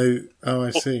 And then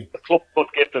I see. The club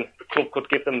could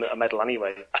give them a medal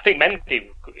anyway. I think Mendy,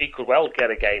 he could well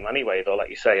get a game anyway, though, like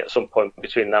you say, at some point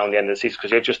between now and the end of the season,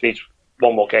 because he just needs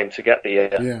 1 more game to get the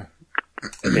yeah.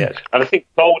 Yeah, and I think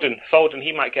Foden,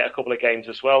 he might get a couple of games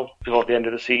as well before the end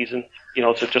of the season. To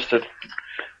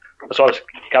as well as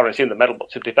guaranteeing the medal, but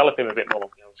to develop him a bit more,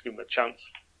 to give him a chance.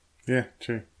 Yeah,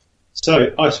 true.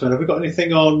 So, Iceman, have we got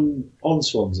anything on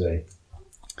Swansea?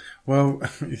 Well,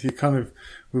 if you kind of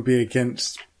would be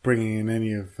against bringing in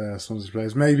any of Swansea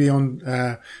players, maybe on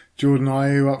Jordan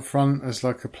Ayew up front as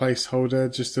like a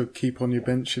placeholder, just to keep on your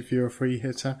bench if you're a free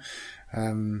hitter.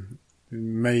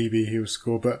 Maybe he'll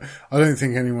score, but I don't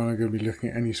think anyone are going to be looking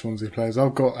at any Swansea players.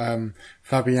 I've got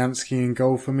Fabianski in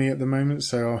goal for me at the moment,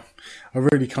 so I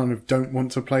really kind of don't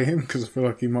want to play him because I feel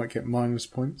like he might get minus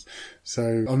points. So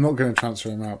I'm not going to transfer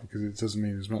him out because it doesn't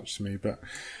mean as much to me. But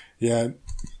yeah,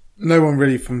 no one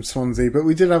really from Swansea, but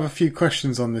we did have a few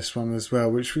questions on this one as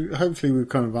well, which hopefully we've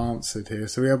kind of answered here.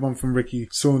 So we have one from Ricky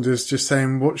Saunders just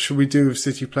saying, what should we do with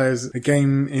City players? A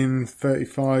game in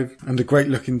 35 and a great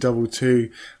looking double too.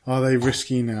 Are they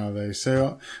risky now though?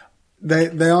 So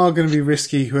they are going to be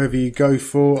risky whoever you go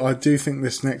for. I do think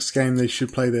this next game they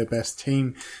should play their best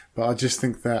team, but I just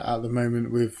think that at the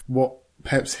moment with what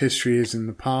Pep's history is in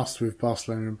the past with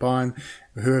Barcelona and Bayern,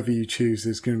 whoever you choose,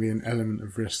 there's going to be an element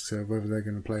of risk to whether they're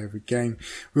going to play every game.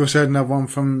 We also had another one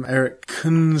from Eric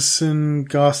Kunsen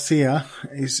Garcia.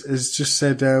 He's just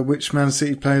said, which Man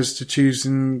City players to choose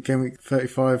in game week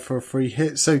 35 for a free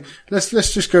hit. So let's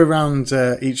just go around,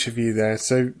 each of you there.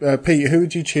 So, Pete, who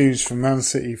would you choose from Man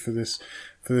City for this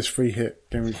free hit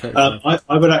game week 35?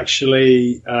 I would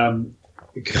actually, go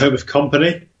with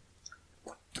Kompany.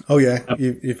 Oh yeah,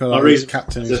 you feel like he's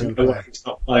captain. He's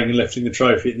not playing and lifting the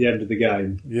trophy at the end of the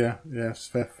game. Yeah,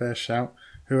 fair shout.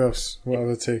 Who else? What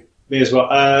other two? Me as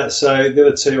well. So the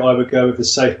other two I would go with the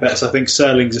safe bets. I think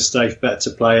Sterling's a safe bet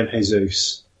to play and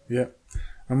Jesus. Yeah.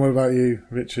 And what about you,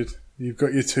 Richard? You've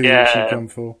got your two which you've gone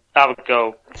for. I would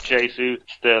go Jesus,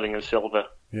 Sterling and Silva,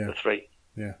 the three.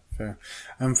 Yeah, fair.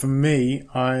 And for me,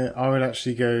 I would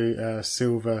actually go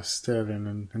Silva,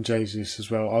 Sterling and Jesus as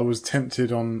well. I was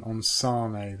tempted on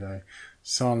Sane though.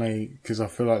 Sane, because I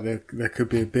feel like there could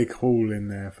be a big haul in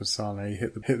there for Sane. He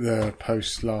hit the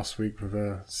post last week with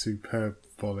a superb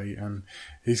volley, and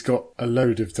he's got a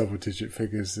load of double-digit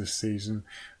figures this season.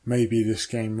 Maybe this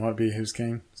game might be his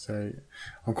game, so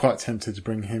I'm quite tempted to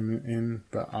bring him in,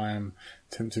 but I am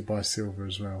tempted by Silva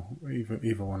as well,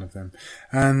 either one of them.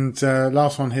 And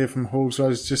last one here from Halls, I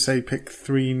was just say pick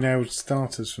 3 nailed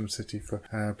starters from City for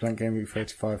blank game week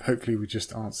 35. Hopefully we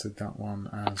just answered that one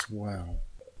as well.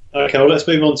 Okay, well, let's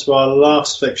move on to our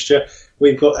last fixture.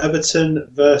 We've got Everton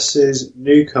versus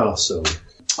Newcastle.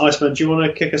 Iceman, do you want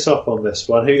to kick us off on this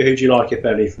one? Who do you like, if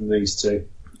any, from these two?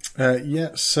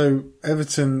 So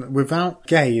Everton, without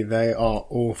Gay, they are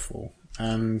awful.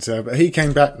 And but he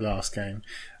came back last game,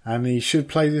 and he should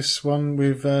play this one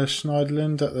with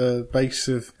Schneiderlin at the base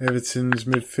of Everton's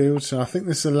midfield. So I think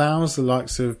this allows the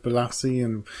likes of Balassi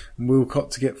and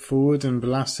Wilcott to get forward, and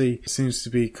Balassi seems to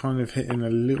be kind of hitting a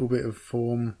little bit of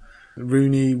form.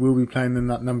 Rooney will be playing in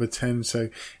that number 10, so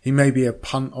he may be a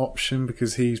punt option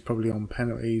because he's probably on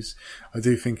penalties. I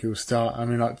do think he'll start. I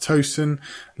mean, like Tosin,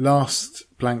 last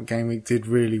blank game week did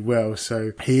really well,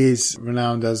 so he is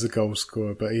renowned as a goal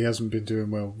scorer, but he hasn't been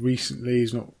doing well recently.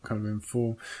 He's not kind of in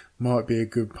form. Might be a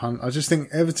good punt. I just think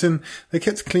Everton, they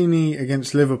kept cleanly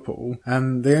against Liverpool,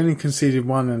 and they only conceded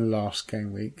 1 in the last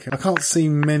game week. I can't see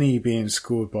many being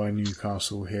scored by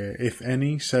Newcastle here, if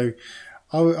any, so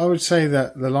I would say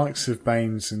that the likes of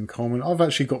Baines and Coleman, I've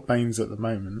actually got Baines at the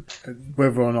moment.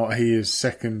 Whether or not he is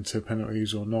second to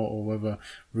penalties or not, or whether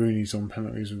Rooney's on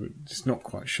penalties, just not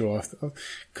quite sure.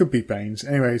 Could be Baines.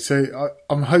 Anyway, so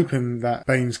I'm hoping that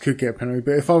Baines could get a penalty,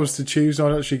 but if I was to choose,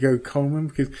 I'd actually go Coleman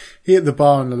because he hit the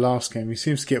bar in the last game. He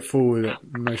seems to get forward at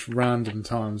the most random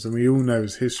times, and we all know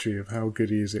his history of how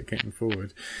good he is at getting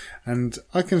forward. And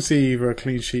I can see either a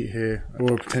clean sheet here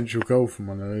or a potential goal from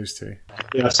one of those two.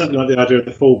 Yeah, I certainly like the idea of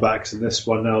the fullbacks in this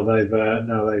one. Now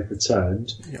they've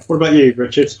returned. Yeah. What about you,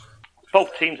 Richard?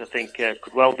 Both teams, I think,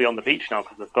 could well be on the beach now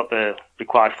because they've got the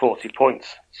required 40 points.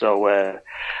 So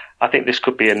I think this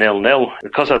could be a 0-0.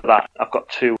 Because of that, I've got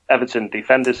 2 Everton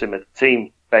defenders in my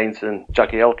team, Baines and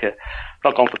Jagielka.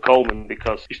 Not gone for Coleman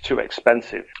because he's too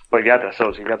expensive. But if you had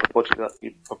the budget, that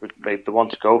you'd probably made the one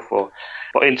to go for.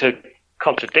 But Inter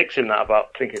contradicts in that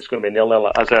about thinking it's going to be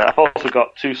 0-0. I've also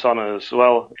got Toussaint as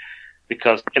well.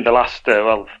 Because in the last,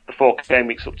 the 4 game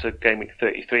weeks up to game week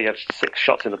 33, he had 6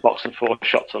 shots in the box and 4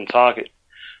 shots on target.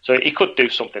 So he could do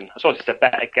something. I suppose it's a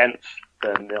bet against the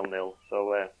 0-0.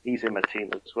 So he's in my team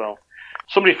as well.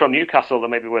 Somebody from Newcastle that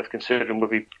may be worth considering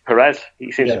would be Perez.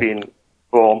 He seems to be in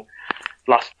form.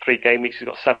 Last 3 game weeks, he's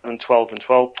got 7, 12 and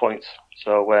 12 points.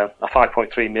 So a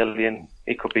 5.3 million,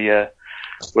 he could be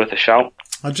worth a shout.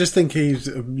 I just think he's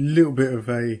a little bit of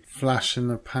a flash in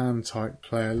the pan type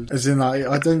player. As in,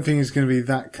 I don't think he's going to be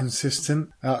that consistent.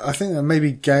 I think that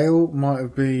maybe Gale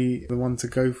might be the one to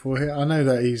go for here. I know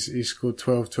that he's scored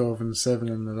 12, 12 and 7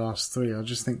 in the last 3. I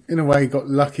just think, in a way, he got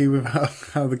lucky with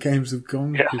how the games have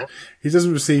gone. Yeah. He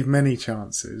doesn't receive many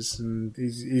chances, and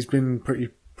he's been pretty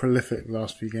prolific the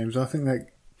last few games. I think that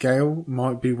Gale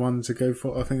might be one to go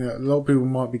for. I think that a lot of people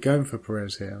might be going for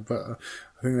Perez here, but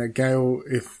I think that Gale,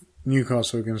 if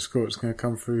Newcastle are going to score, it's going to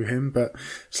come through him. But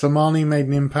Slimani made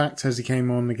an impact as he came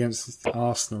on against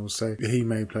Arsenal, so he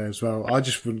may play as well. I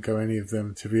just wouldn't go any of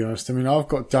them, to be honest. I mean, I've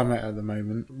got Dummett at the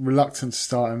moment. Reluctant to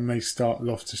start and may start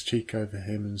Loftus-Cheek over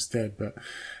him instead, but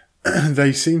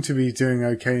they seem to be doing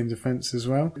okay in defence as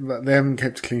well. They haven't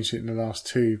kept a clean sheet in the last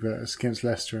 2, but it's against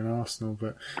Leicester and Arsenal.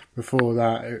 But before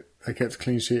that, they kept a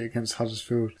clean sheet against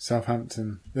Huddersfield,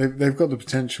 Southampton. They've got the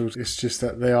potential. It's just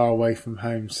that they are away from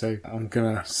home, so I'm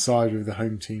going to side with the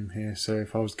home team here. So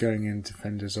if I was going in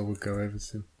defenders, I would go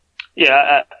Everton.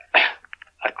 Yeah, I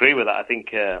agree with that. I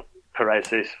think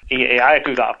Perez is... I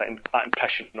agree with that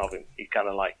impression of him. He's kind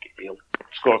of like, he'll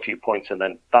score a few points and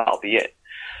then that'll be it.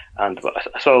 And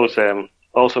I suppose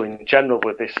also in general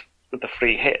with the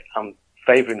free hit, I'm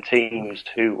favouring teams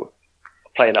who are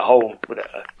playing at home with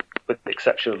the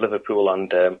exception of Liverpool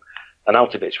and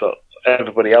Altovich, but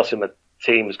everybody else in the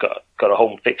team has got a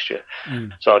home fixture.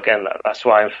 So again, that's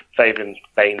why I'm favouring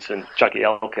Baines and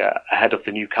Jagielka ahead of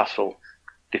the Newcastle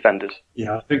defenders.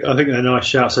 Yeah, I think they're nice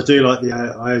shouts. I do like the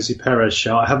Iosi Perez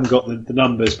shout. I haven't got the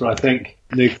numbers, but I think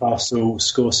Newcastle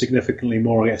score significantly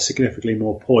more or get significantly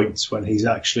more points when he's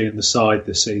actually in the side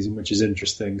this season, which is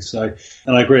interesting. So,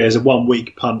 and I agree, as a 1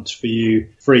 week punt for you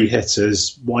free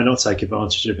hitters, why not take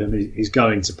advantage of him? He's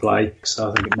going to play, so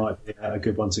I think it might be a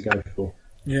good one to go for.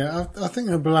 Yeah, I think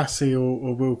a Balassi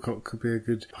or Wilcock could be a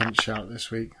good punch out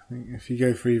this week. I think if you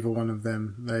go for either one of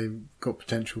them, they've got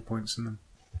potential points in them.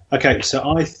 Okay,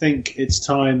 so I think it's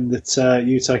time that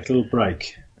you take a little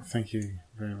break. Thank you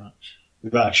very much. Be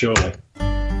back shortly.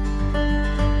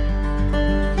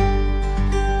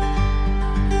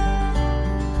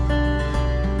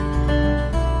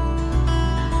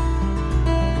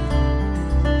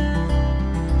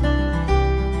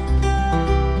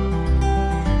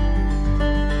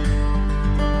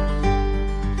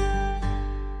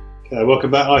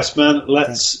 Welcome back, Iceman.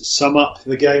 Let's sum up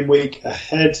the game week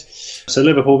ahead. So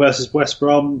Liverpool versus West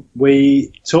Brom.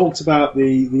 We talked about the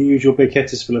usual big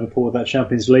hitters for Liverpool with that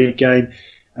Champions League game,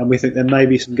 and we think there may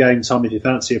be some game time if you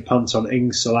fancy a punt on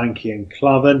Ings, Solanke and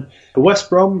Klavan. For West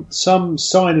Brom, some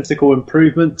sign of physical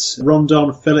improvement.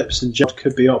 Rondon, Phillips and Judd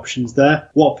could be options there.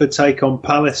 Watford take on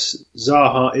Palace.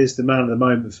 Zaha is the man of the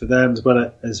moment for them,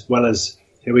 as well as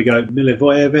here we go,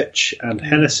 Milivojevic and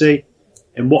Hennessy.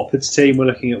 In Watford's team, we're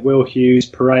looking at Will Hughes,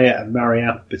 Pereira and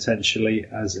Mariappa potentially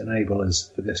as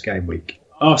enablers for this game week.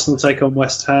 Arsenal take on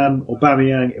West Ham.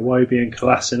 Aubameyang, Iwobi and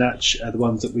Kolasinac are the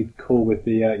ones that we call with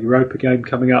the Europa game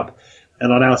coming up. And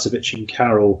Arnautovic and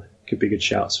Carroll could be good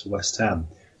shouts for West Ham.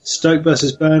 Stoke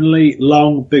versus Burnley.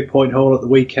 Long, big point haul at the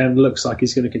weekend. Looks like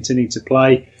he's going to continue to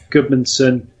play.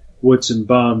 Goodmanson, Woods and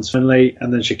Barnes, Burnley.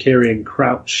 And then Shaqiri and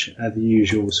Crouch are the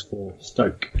usuals for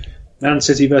Stoke. Man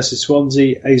City versus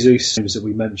Swansea. Jesus, names that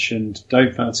we mentioned.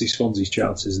 Don't fancy Swansea's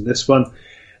chances in this one.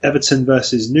 Everton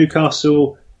versus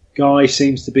Newcastle. Guy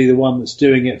seems to be the one that's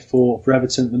doing it for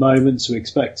Everton at the moment, so we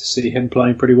expect to see him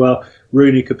playing pretty well.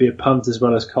 Rooney could be a punt as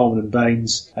well as Coleman and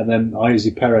Baines. And then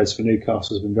Jose Perez for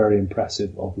Newcastle has been very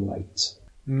impressive of late.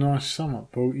 Nice sum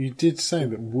up, Paul. You did say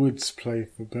that Woods play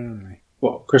for Burnley.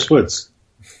 What, Chris Woods?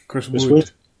 Chris Wood.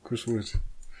 Chris Wood.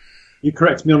 You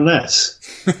correct me on an S.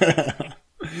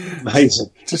 Amazing.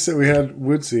 Just that we had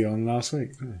Woodsy on last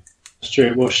week, didn't we? That's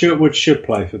true. Well, Stuart Wood should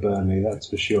play for Burnley,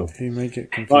 that's for sure. He may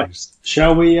get confused. Right.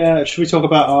 Shall we talk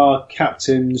about our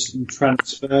captains and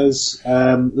transfers?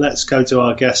 Let's go to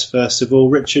our guest first of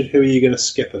all. Richard, who are you going to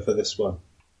skipper for this one?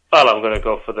 Well, I'm going to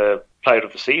go for the player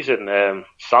of the season,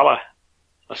 Salah,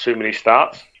 assuming he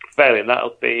starts. Failing that,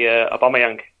 it'll be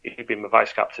Aubameyang. He'd be my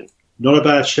vice-captain. Not a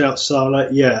bad shout,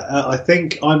 Salah. Yeah, I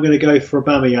think I'm going to go for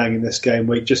Aubameyang in this game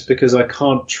week just because I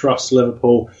can't trust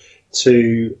Liverpool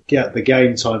to get the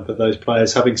game time for those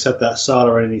players. Having said that,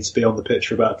 Salah only needs to be on the pitch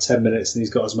for about 10 minutes and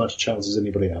he's got as much chance as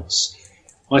anybody else.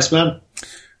 Iceman?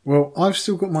 Well, I've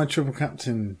still got my triple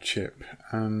captain chip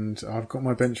and I've got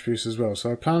my bench boost as well.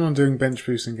 So I plan on doing bench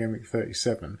boost in game week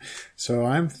 37. So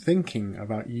I am thinking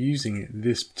about using it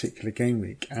this particular game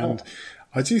week. And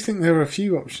I do think there are a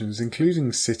few options,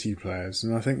 including City players,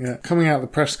 and I think that coming out of the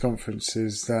press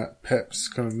conferences that Pep's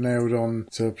kind of nailed on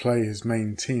to play his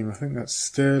main team, I think that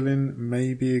Sterling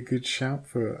may be a good shout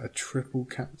for a triple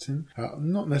captain. I'm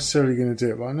not necessarily going to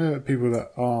do it, but I know that people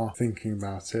that are thinking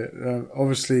about it.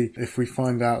 Obviously, if we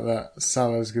find out that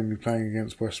Salah's going to be playing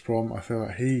against West Brom, I feel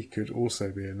like he could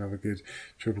also be another good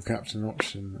triple captain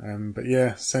option. But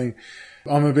yeah, saying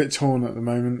I'm a bit torn at the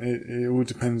moment. It all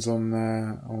depends on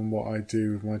what I do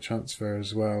with my transfer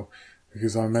as well,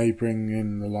 because I may bring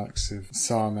in the likes of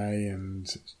Sane and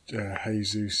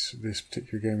Jesus this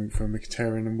particular game week for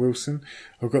Mkhitaryan and Wilson.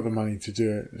 I've got the money to do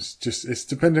it. It's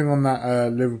depending on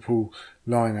that Liverpool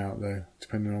line out there,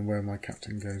 depending on where my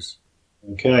captain goes.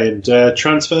 Okay, and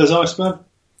transfers, Iceman?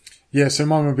 Yeah, so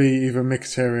mine would be either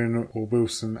Mkhitaryan or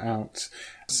Wilson out,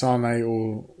 Sane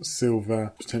or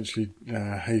Silva, potentially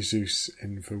Jesus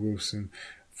in for Wilson,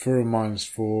 for a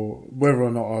 -4. Whether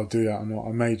or not I'll do that or not,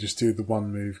 I may just do the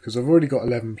one move, because I've already got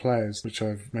 11 players, which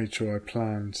I've made sure I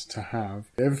planned to have.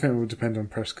 Everything will depend on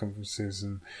press conferences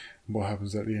and what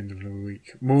happens at the end of the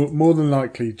week. More than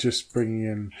likely, just bringing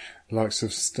in the likes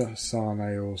of Sane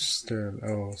or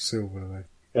Silva, though.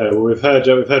 Yeah, well, we've heard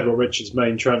what Richard's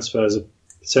main transfers are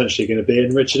potentially going to be.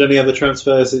 And Richard, any other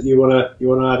transfers that you want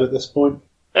to add at this point?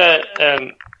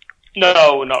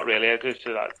 No, not really. I just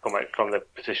come out from the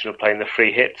position of playing the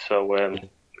free hit. So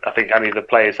I think any of the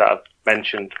players that I've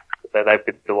mentioned, they'd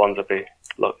be the ones that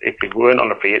if we weren't on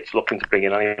the free hits, looking to bring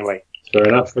in anyway. Fair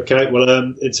enough. Okay. Well,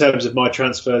 in terms of my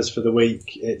transfers for the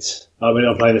week,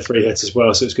 I'm playing a free hit as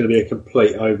well, so it's going to be a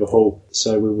complete overhaul.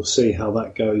 So we will see how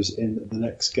that goes in the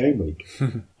next game week.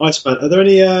 Iceman, are there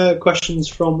any questions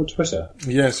from Twitter?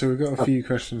 Yeah, so we've got a few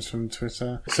questions from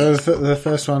Twitter. So the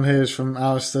first one here is from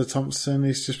Alistair Thompson.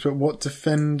 He's just put, what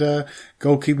defender,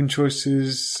 goalkeeping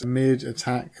choices,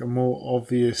 mid-attack are more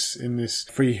obvious in this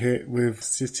free hit with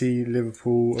City,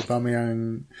 Liverpool,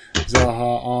 Aubameyang,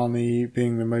 Zaha, Arnie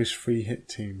being the most free hit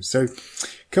teams? So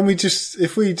can we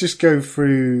if we just go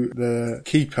through the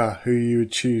keeper who you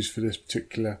would choose for this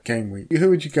particular game week, who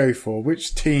would you go for?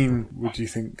 Which team would you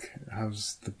think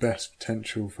has the best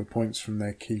potential for points from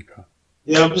their keeper?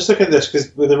 Yeah, I'm just looking at this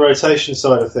because with the rotation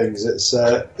side of things,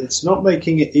 it's not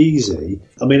making it easy.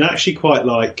 I mean, I actually quite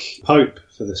like Pope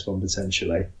for this one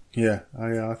potentially. Yeah,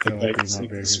 I think that might be a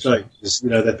good Stoke.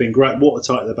 They've been great,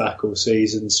 watertight at the back all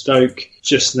season. Stoke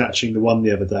just snatching the one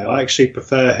the other day. I actually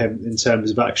prefer him in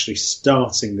terms of actually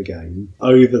starting the game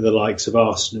over the likes of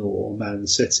Arsenal or Man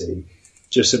City,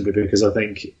 just simply because I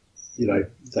think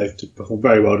they've performed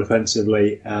very well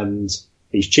defensively and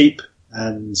he's cheap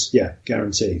and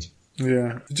guaranteed.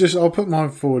 Yeah, I'll put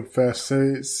mine forward first.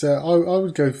 So it's I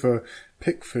would go for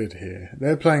Pickford here.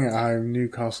 They're playing at home,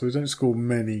 Newcastle. They don't score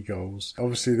many goals.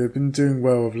 Obviously, they've been doing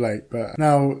well of late, but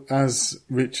now, as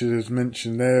Richard has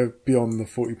mentioned, they're beyond the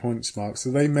 40 points mark,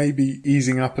 so they may be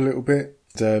easing up a little bit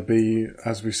to be,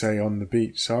 as we say, on the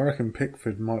beach. So I reckon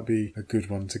Pickford might be a good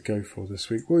one to go for this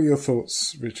week. What are your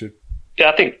thoughts, Richard?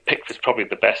 Yeah, I think Pickford's probably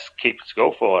the best keeper to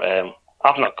go for.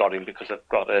 I've not got him because I've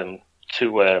got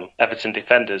two Everton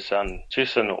defenders and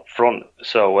Tucson up front.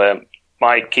 So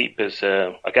my keeper's,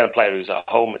 again, a player who's at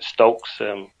home at Stokes,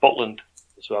 Butland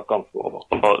is who I've gone for.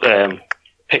 But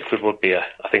Pickford would be,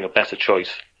 I think, a better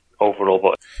choice overall.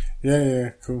 But yeah,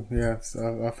 cool. Yeah,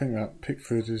 I think that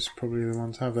Pickford is probably the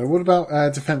one to have there. What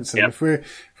about defence? Yeah. If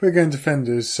we're going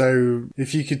defenders, so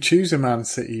if you could choose a Man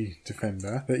City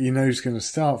defender that you know is going to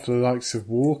start for the likes of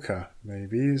Walker,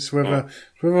 maybe it's whether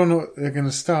or not they're going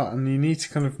to start, and you need to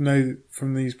kind of know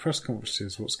from these press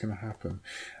conferences what's going to happen.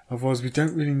 Otherwise, we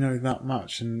don't really know that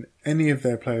much, and any of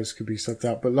their players could be subbed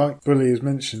out. But like Bully has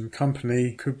mentioned,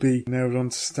 Company could be nailed on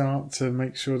to start to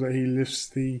make sure that he lifts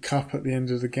the cup at the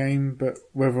end of the game. But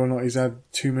whether or not he's had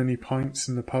too many pints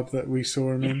in the pub that we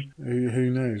saw him in, who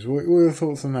knows? What are your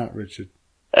thoughts on that, Richard?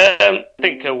 I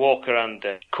think Walker and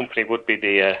Company would be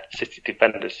the City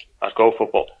defenders I'd go for.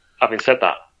 But having said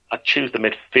that, I'd choose the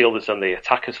midfielders and the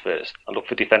attackers first and look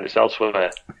for defenders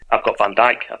elsewhere. I've got Van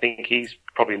Dijk. I think he's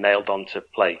probably nailed on to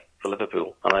play for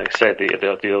Liverpool. And I say the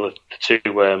other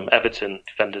two Everton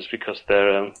defenders because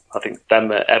they're, I think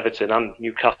them Everton and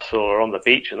Newcastle are on the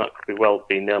beach and that could well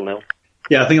be 0-0.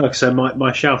 Yeah, I think, like I said,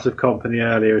 my shout of Company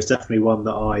earlier is definitely one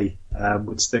that I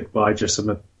would stick by just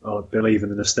I believe in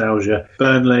the nostalgia.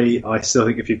 Burnley, I still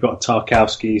think if you've got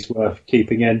Tarkowski, he's worth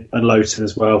keeping in, and Lowton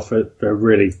as well for a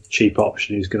really cheap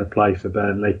option who's going to play for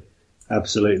Burnley.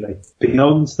 Absolutely.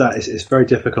 Beyond that, it's very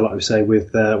difficult, like we say,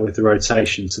 with the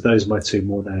rotation. So those are my two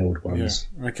more nailed ones.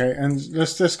 Yeah. Okay, and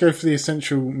let's go for the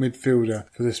essential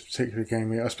midfielder for this particular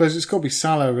game here. I suppose it's got to be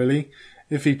Salah, really.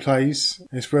 If he plays,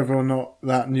 it's whether or not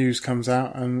that news comes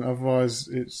out, and otherwise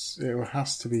it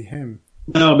has to be him.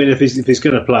 No, I mean if he's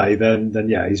going to play, then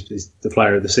yeah, he's the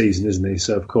player of the season, isn't he?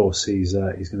 So of course he's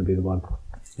going to be the one.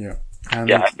 Yeah. I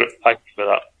agree with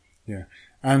that. Yeah,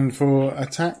 and for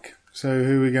attack, so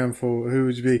who are we going for? Who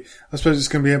would you be? I suppose it's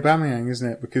going to be Aubameyang,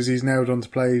 isn't it? Because he's nailed on to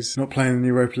play. He's not playing in the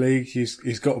Europa League.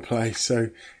 He's got to play, so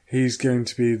he's going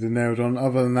to be the nailed on.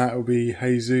 Other than that, it'll be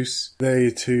Jesus. They're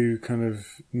your two kind of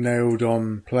nailed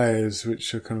on players,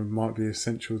 which are kind of might be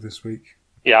essential this week.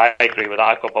 Yeah, I agree with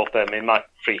that. I've got both them in my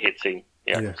free hit team.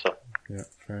 Yeah,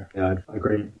 fair. Yeah, I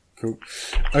agree. Cool.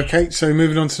 Okay, so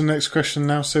moving on to the next question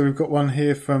now. So we've got one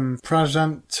here from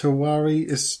Prajant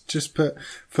Tiwari. It's just put,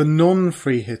 for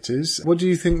non-free hitters, what do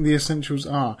you think the essentials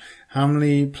are? How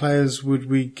many players would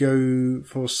we go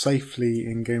for safely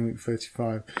in Game Week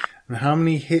 35? And how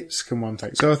many hits can one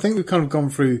take? So I think we've kind of gone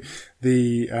through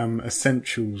the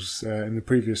essentials in the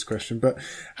previous question, but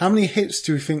how many hits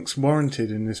do you think's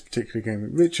warranted in this particular game?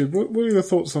 Richard, what are your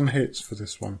thoughts on hits for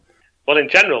this one? Well, in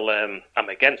general, I'm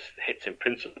against hits in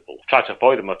principle. Try to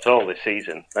avoid them at all this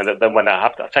season. And then when I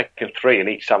have to, I've taken 3, and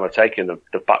each time I've taken them,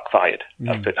 they've backfired.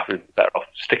 I've been better off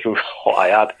sticking with what I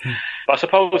had. But I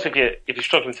suppose if you're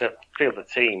struggling to field the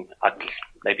team, I'd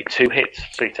maybe 2 hits,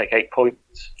 so you take 8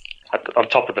 points. on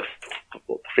top of the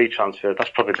free transfer.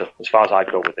 That's probably as far as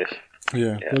I'd go with this.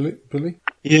 Yeah. Billy?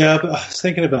 Yeah, but I was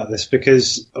thinking about this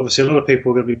because obviously a lot of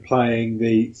people are going to be playing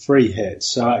the free hits.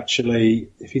 So actually,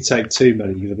 if you take too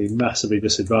many, you're going to be massively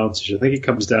disadvantaged. I think it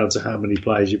comes down to how many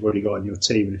players you've already got in your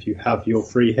team, and if you have your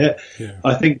free hit. Yeah.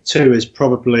 I think 2 is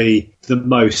probably the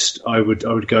most I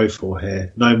would go for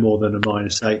here. No more than a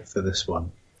 -8 for this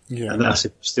one. Yeah. And that's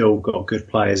if you've still got good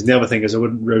players. And the other thing is I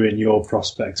wouldn't ruin your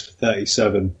prospects for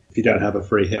 37 if you don't have a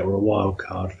free hit or a wild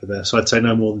card for there. So I'd say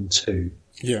no more than 2.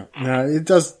 Yeah, now it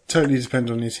does totally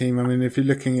depend on your team. I mean, if you're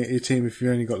looking at your team, if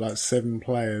you've only got like 7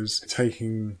 players,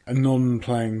 taking a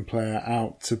non-playing player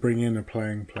out to bring in a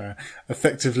playing player,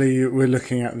 effectively we're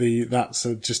looking at that's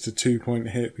just a 2-point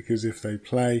hit, because if they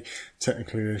play,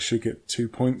 technically they should get 2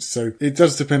 points. So it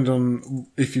does depend on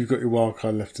if you've got your wild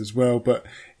card left as well. But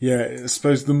yeah, I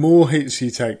suppose the more hits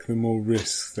you take, the more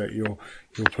risk that you're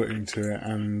putting to it,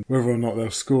 and whether or not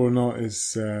they'll score or not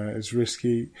is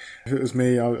risky. If it was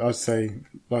me, I'd say,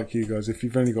 like you guys, if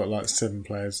you've only got like 7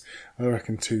 players, I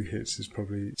reckon 2 hits is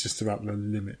probably just about the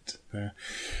limit there.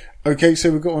 Okay,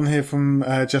 so we've got one here from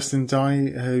Justin Dye,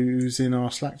 who's in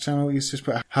our Slack channel. He's just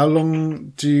put, how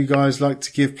long do you guys like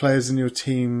to give players in your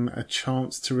team a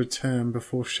chance to return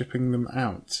before shipping them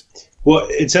out? Well,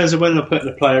 in terms of when I'm putting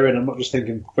a player in, I'm not just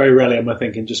thinking, very rarely am I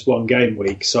thinking just one game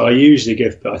week. So I usually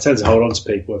I tend to hold on to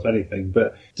people, if anything,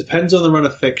 but depends on the run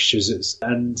of fixtures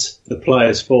and the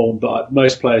player's form. But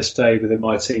most players stay within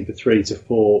my team for 3 to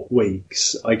 4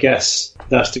 weeks. I guess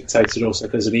that's dictated also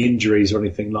if there's any injuries or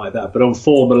anything like that. But on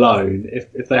form alone,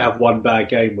 if they have one bad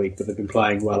game week but they've been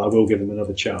playing well, I will give them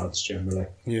another chance generally.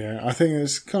 Yeah, I think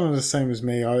it's kind of the same as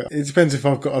me. It depends if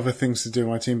I've got other things to do in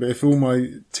my team, but if all my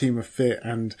team are fit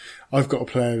and I've got a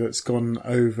player that's gone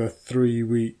over 3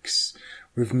 weeks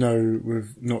with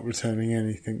not returning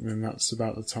anything, then that's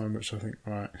about the time which I think,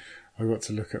 right, I've got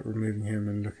to look at removing him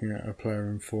and looking at a player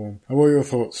in form. And what are your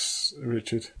thoughts,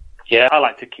 Richard? Yeah, I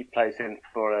like to keep players in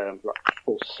for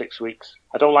 4 to 6 weeks.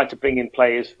 I don't like to bring in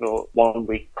players for 1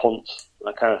 week punts,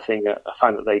 that kind of thing. I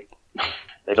find that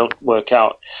they don't work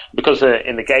out because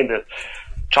in the game the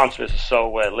transfers are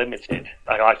so limited.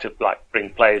 I like to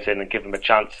bring players in and give them a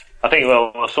chance. I think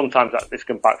sometimes this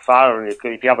can backfire, and if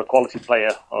you have a quality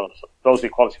player or supposedly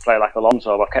quality player like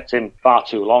Alonso, I've kept him far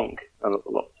too long, and it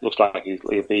looks like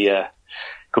he'll be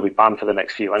could be banned for the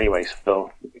next few anyway.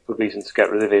 So good reason to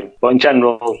get rid of him. But in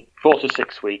general, 4 to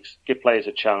 6 weeks, give players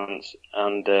a chance,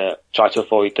 and try to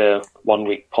avoid 1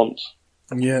 week punts.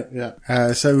 Yeah.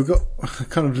 So we've got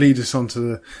kind of lead us on to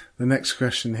the next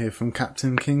question here from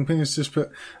Captain Kingpin. It's just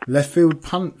put left field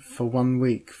punt for 1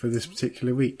 week for this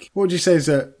particular week. What would you say is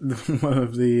one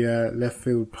of the left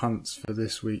field punts for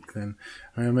this week then?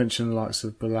 I mentioned the likes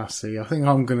of Balassi. I think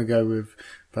I'm going to go with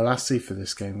Balassi for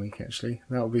this game week, actually.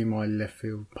 That'll be my left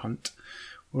field punt.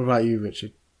 What about you,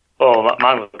 Richard? Oh,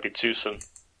 mine would be Tucson.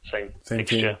 Same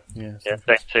fixture. Team. Yeah,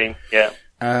 same team. Yeah.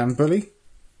 Bully?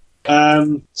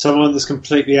 Someone that's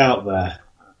completely out there.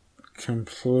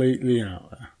 Completely out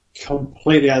there.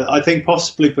 Completely out there. I think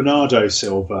possibly Bernardo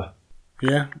Silva.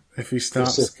 Yeah, if he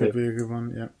starts, could be a good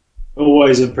one, yeah.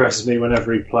 Always impresses me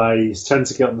whenever he plays.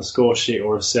 Tends to get on the score sheet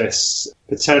or assists.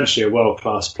 Potentially a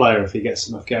world-class player if he gets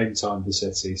enough game time for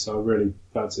City. So I really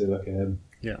fancy a look at him.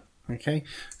 Yeah. Okay.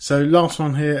 So last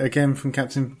one here, again from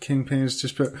Captain Kingpin, is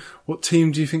just put, what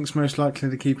team do you think is most likely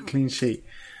to keep a clean sheet?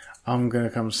 I'm going to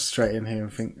come straight in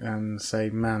here and say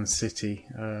Man City,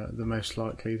 the most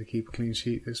likely to keep a clean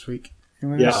sheet this week.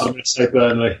 Yeah, I'm going to say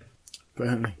Burnley.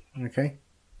 Burnley, okay.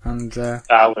 And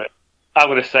I'm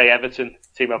going to say Everton.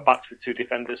 Team are back with 2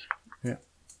 defenders. Yeah.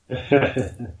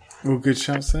 All good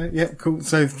shouts there. Yeah, cool.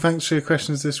 So thanks for your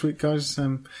questions this week, guys.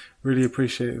 Really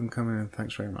appreciate them coming in.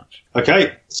 Thanks very much.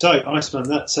 Okay, so Iceman,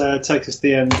 that takes us to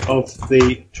the end of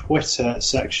the Twitter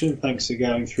section. Thanks for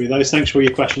going through those. Thanks for all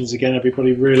your questions again,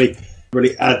 everybody. Really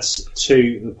adds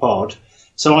to the pod.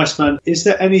 So, Iceman, is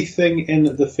there anything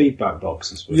in the feedback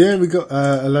box this week? Yeah, we got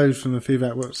a load from the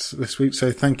feedback box this week.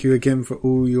 So thank you again for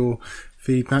all your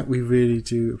feedback. We really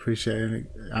do appreciate it, and it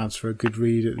adds for a good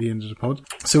read at the end of the pod.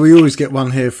 So we always get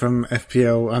one here from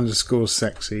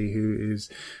FPL_sexy, who is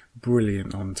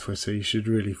brilliant on Twitter. You should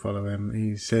really follow him.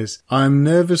 He says, I'm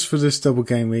nervous for this double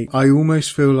game week. I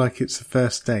almost feel like it's a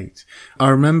first date. I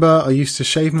remember I used to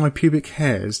shave my pubic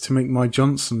hairs to make my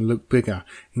Johnson look bigger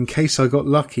in case I got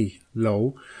lucky.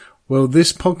 Lol. Well,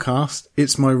 this podcast,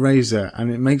 it's my razor, and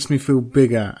it makes me feel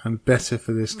bigger and better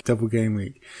for this double game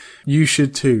week. You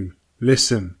should too.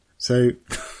 Listen. So,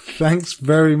 thanks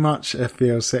very much,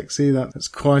 FPL Sexy. That's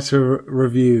quite a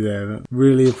review there.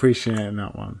 Really appreciating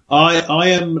that one. I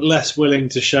am less willing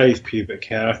to shave pubic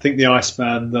hair. I think the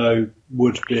Iceman, though,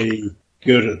 would be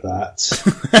good at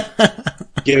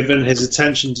that, given his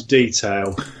attention to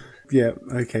detail. Yeah,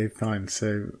 okay, fine.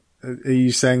 So, are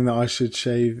you saying that I should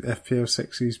shave FPL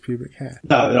Sexy's pubic hair?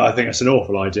 No, I think that's an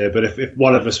awful idea, but if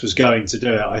one of us was going to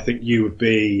do it, I think you would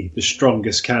be the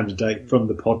strongest candidate from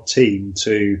the pod team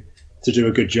to do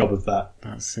a good job of that.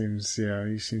 That seems, yeah,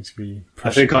 you seem to be... I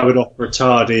think I would offer a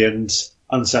tardy and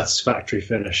unsatisfactory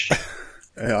finish.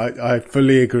 I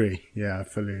fully agree. Yeah, I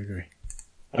fully agree.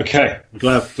 Okay, I'm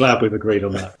glad we've agreed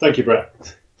on that. Thank you,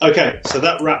 Brett. Okay, so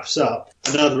that wraps up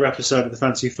another episode of the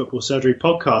Fantasy Football Surgery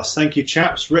podcast. Thank you,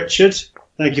 chaps. Richard,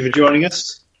 thank you for joining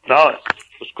us. No, it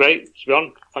was great to be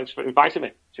on. Thanks for inviting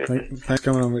me. Thanks for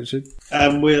coming on, Richard.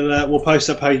 We'll post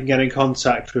up how you can get in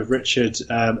contact with Richard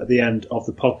at the end of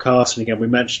the podcast. And again, we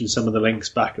mentioned some of the links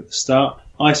back at the start.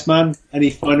 Iceman, any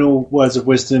final words of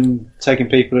wisdom taking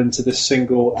people into this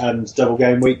single and double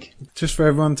game week? Just for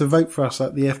everyone to vote for us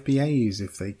like the FBAs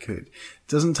if they could.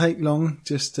 Doesn't take long,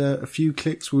 just a few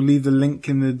clicks. We'll leave the link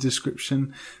in the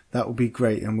description. That will be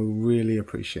great and we'll really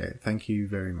appreciate it. Thank you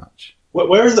very much.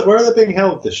 Where are they being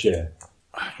held this year?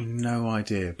 I have no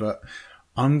idea, but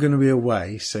I'm going to be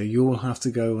away, so you'll have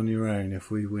to go on your own if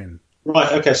we win.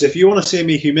 Right, okay, so if you want to see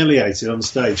me humiliated on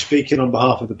stage, speaking on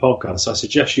behalf of the podcast, I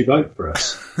suggest you vote for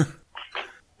us.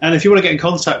 And if you want to get in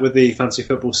contact with the Fantasy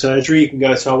Football Surgery, you can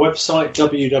go to our website,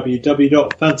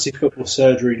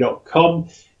 www.fantasyfootballsurgery.com.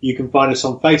 You can find us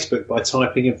on Facebook by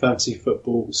typing in Fantasy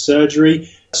Football Surgery.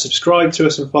 Subscribe to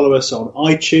us and follow us on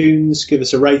iTunes. Give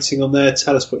us a rating on there.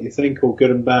 Tell us what you think. All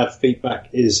good and bad feedback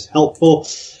is helpful.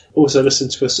 Also listen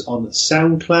to us on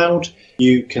SoundCloud.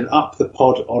 You can up the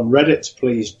pod on Reddit.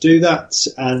 Please do that.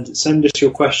 And send us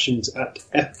your questions at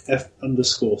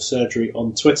FF_surgery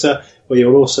on Twitter, where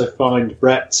you'll also find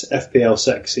Brett, FPL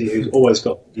Sexy, who's always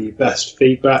got the best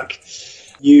feedback.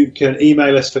 You can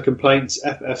email us for complaints,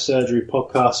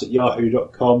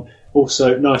 ffsurgerypodcast@yahoo.com.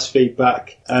 Also, nice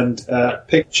feedback and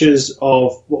pictures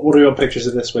of... What are your pictures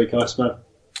of this week, Iceman?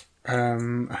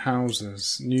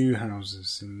 Houses, new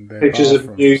houses, and their pictures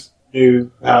bathrooms. of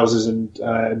new houses and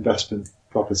investment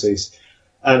properties.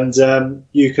 And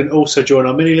you can also join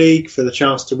our mini league for the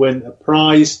chance to win a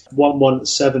prize,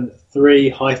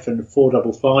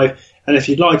 1173-455. And if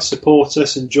you'd like to support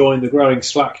us and join the growing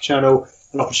Slack channel,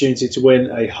 an opportunity to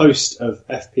win a host of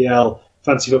FPL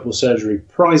Fantasy Football Surgery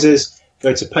prizes,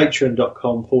 go to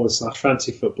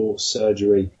patreon.com/Fantasy Football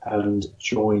Surgery and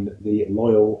join the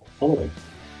loyal following.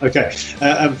 Okay,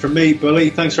 and from me, Bully,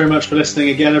 thanks very much for listening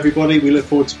again, everybody. We look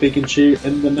forward to speaking to you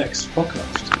in the next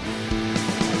podcast.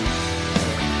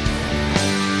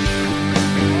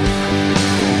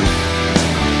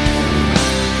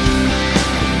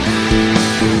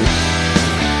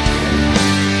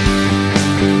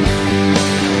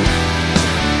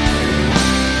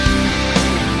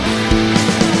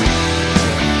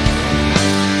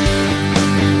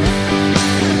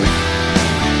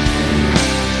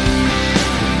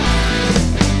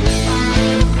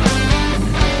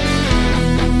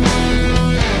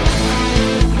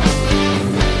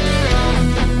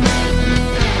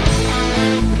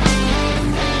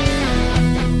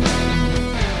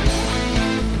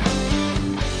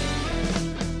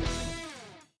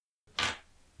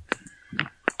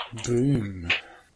 Boom.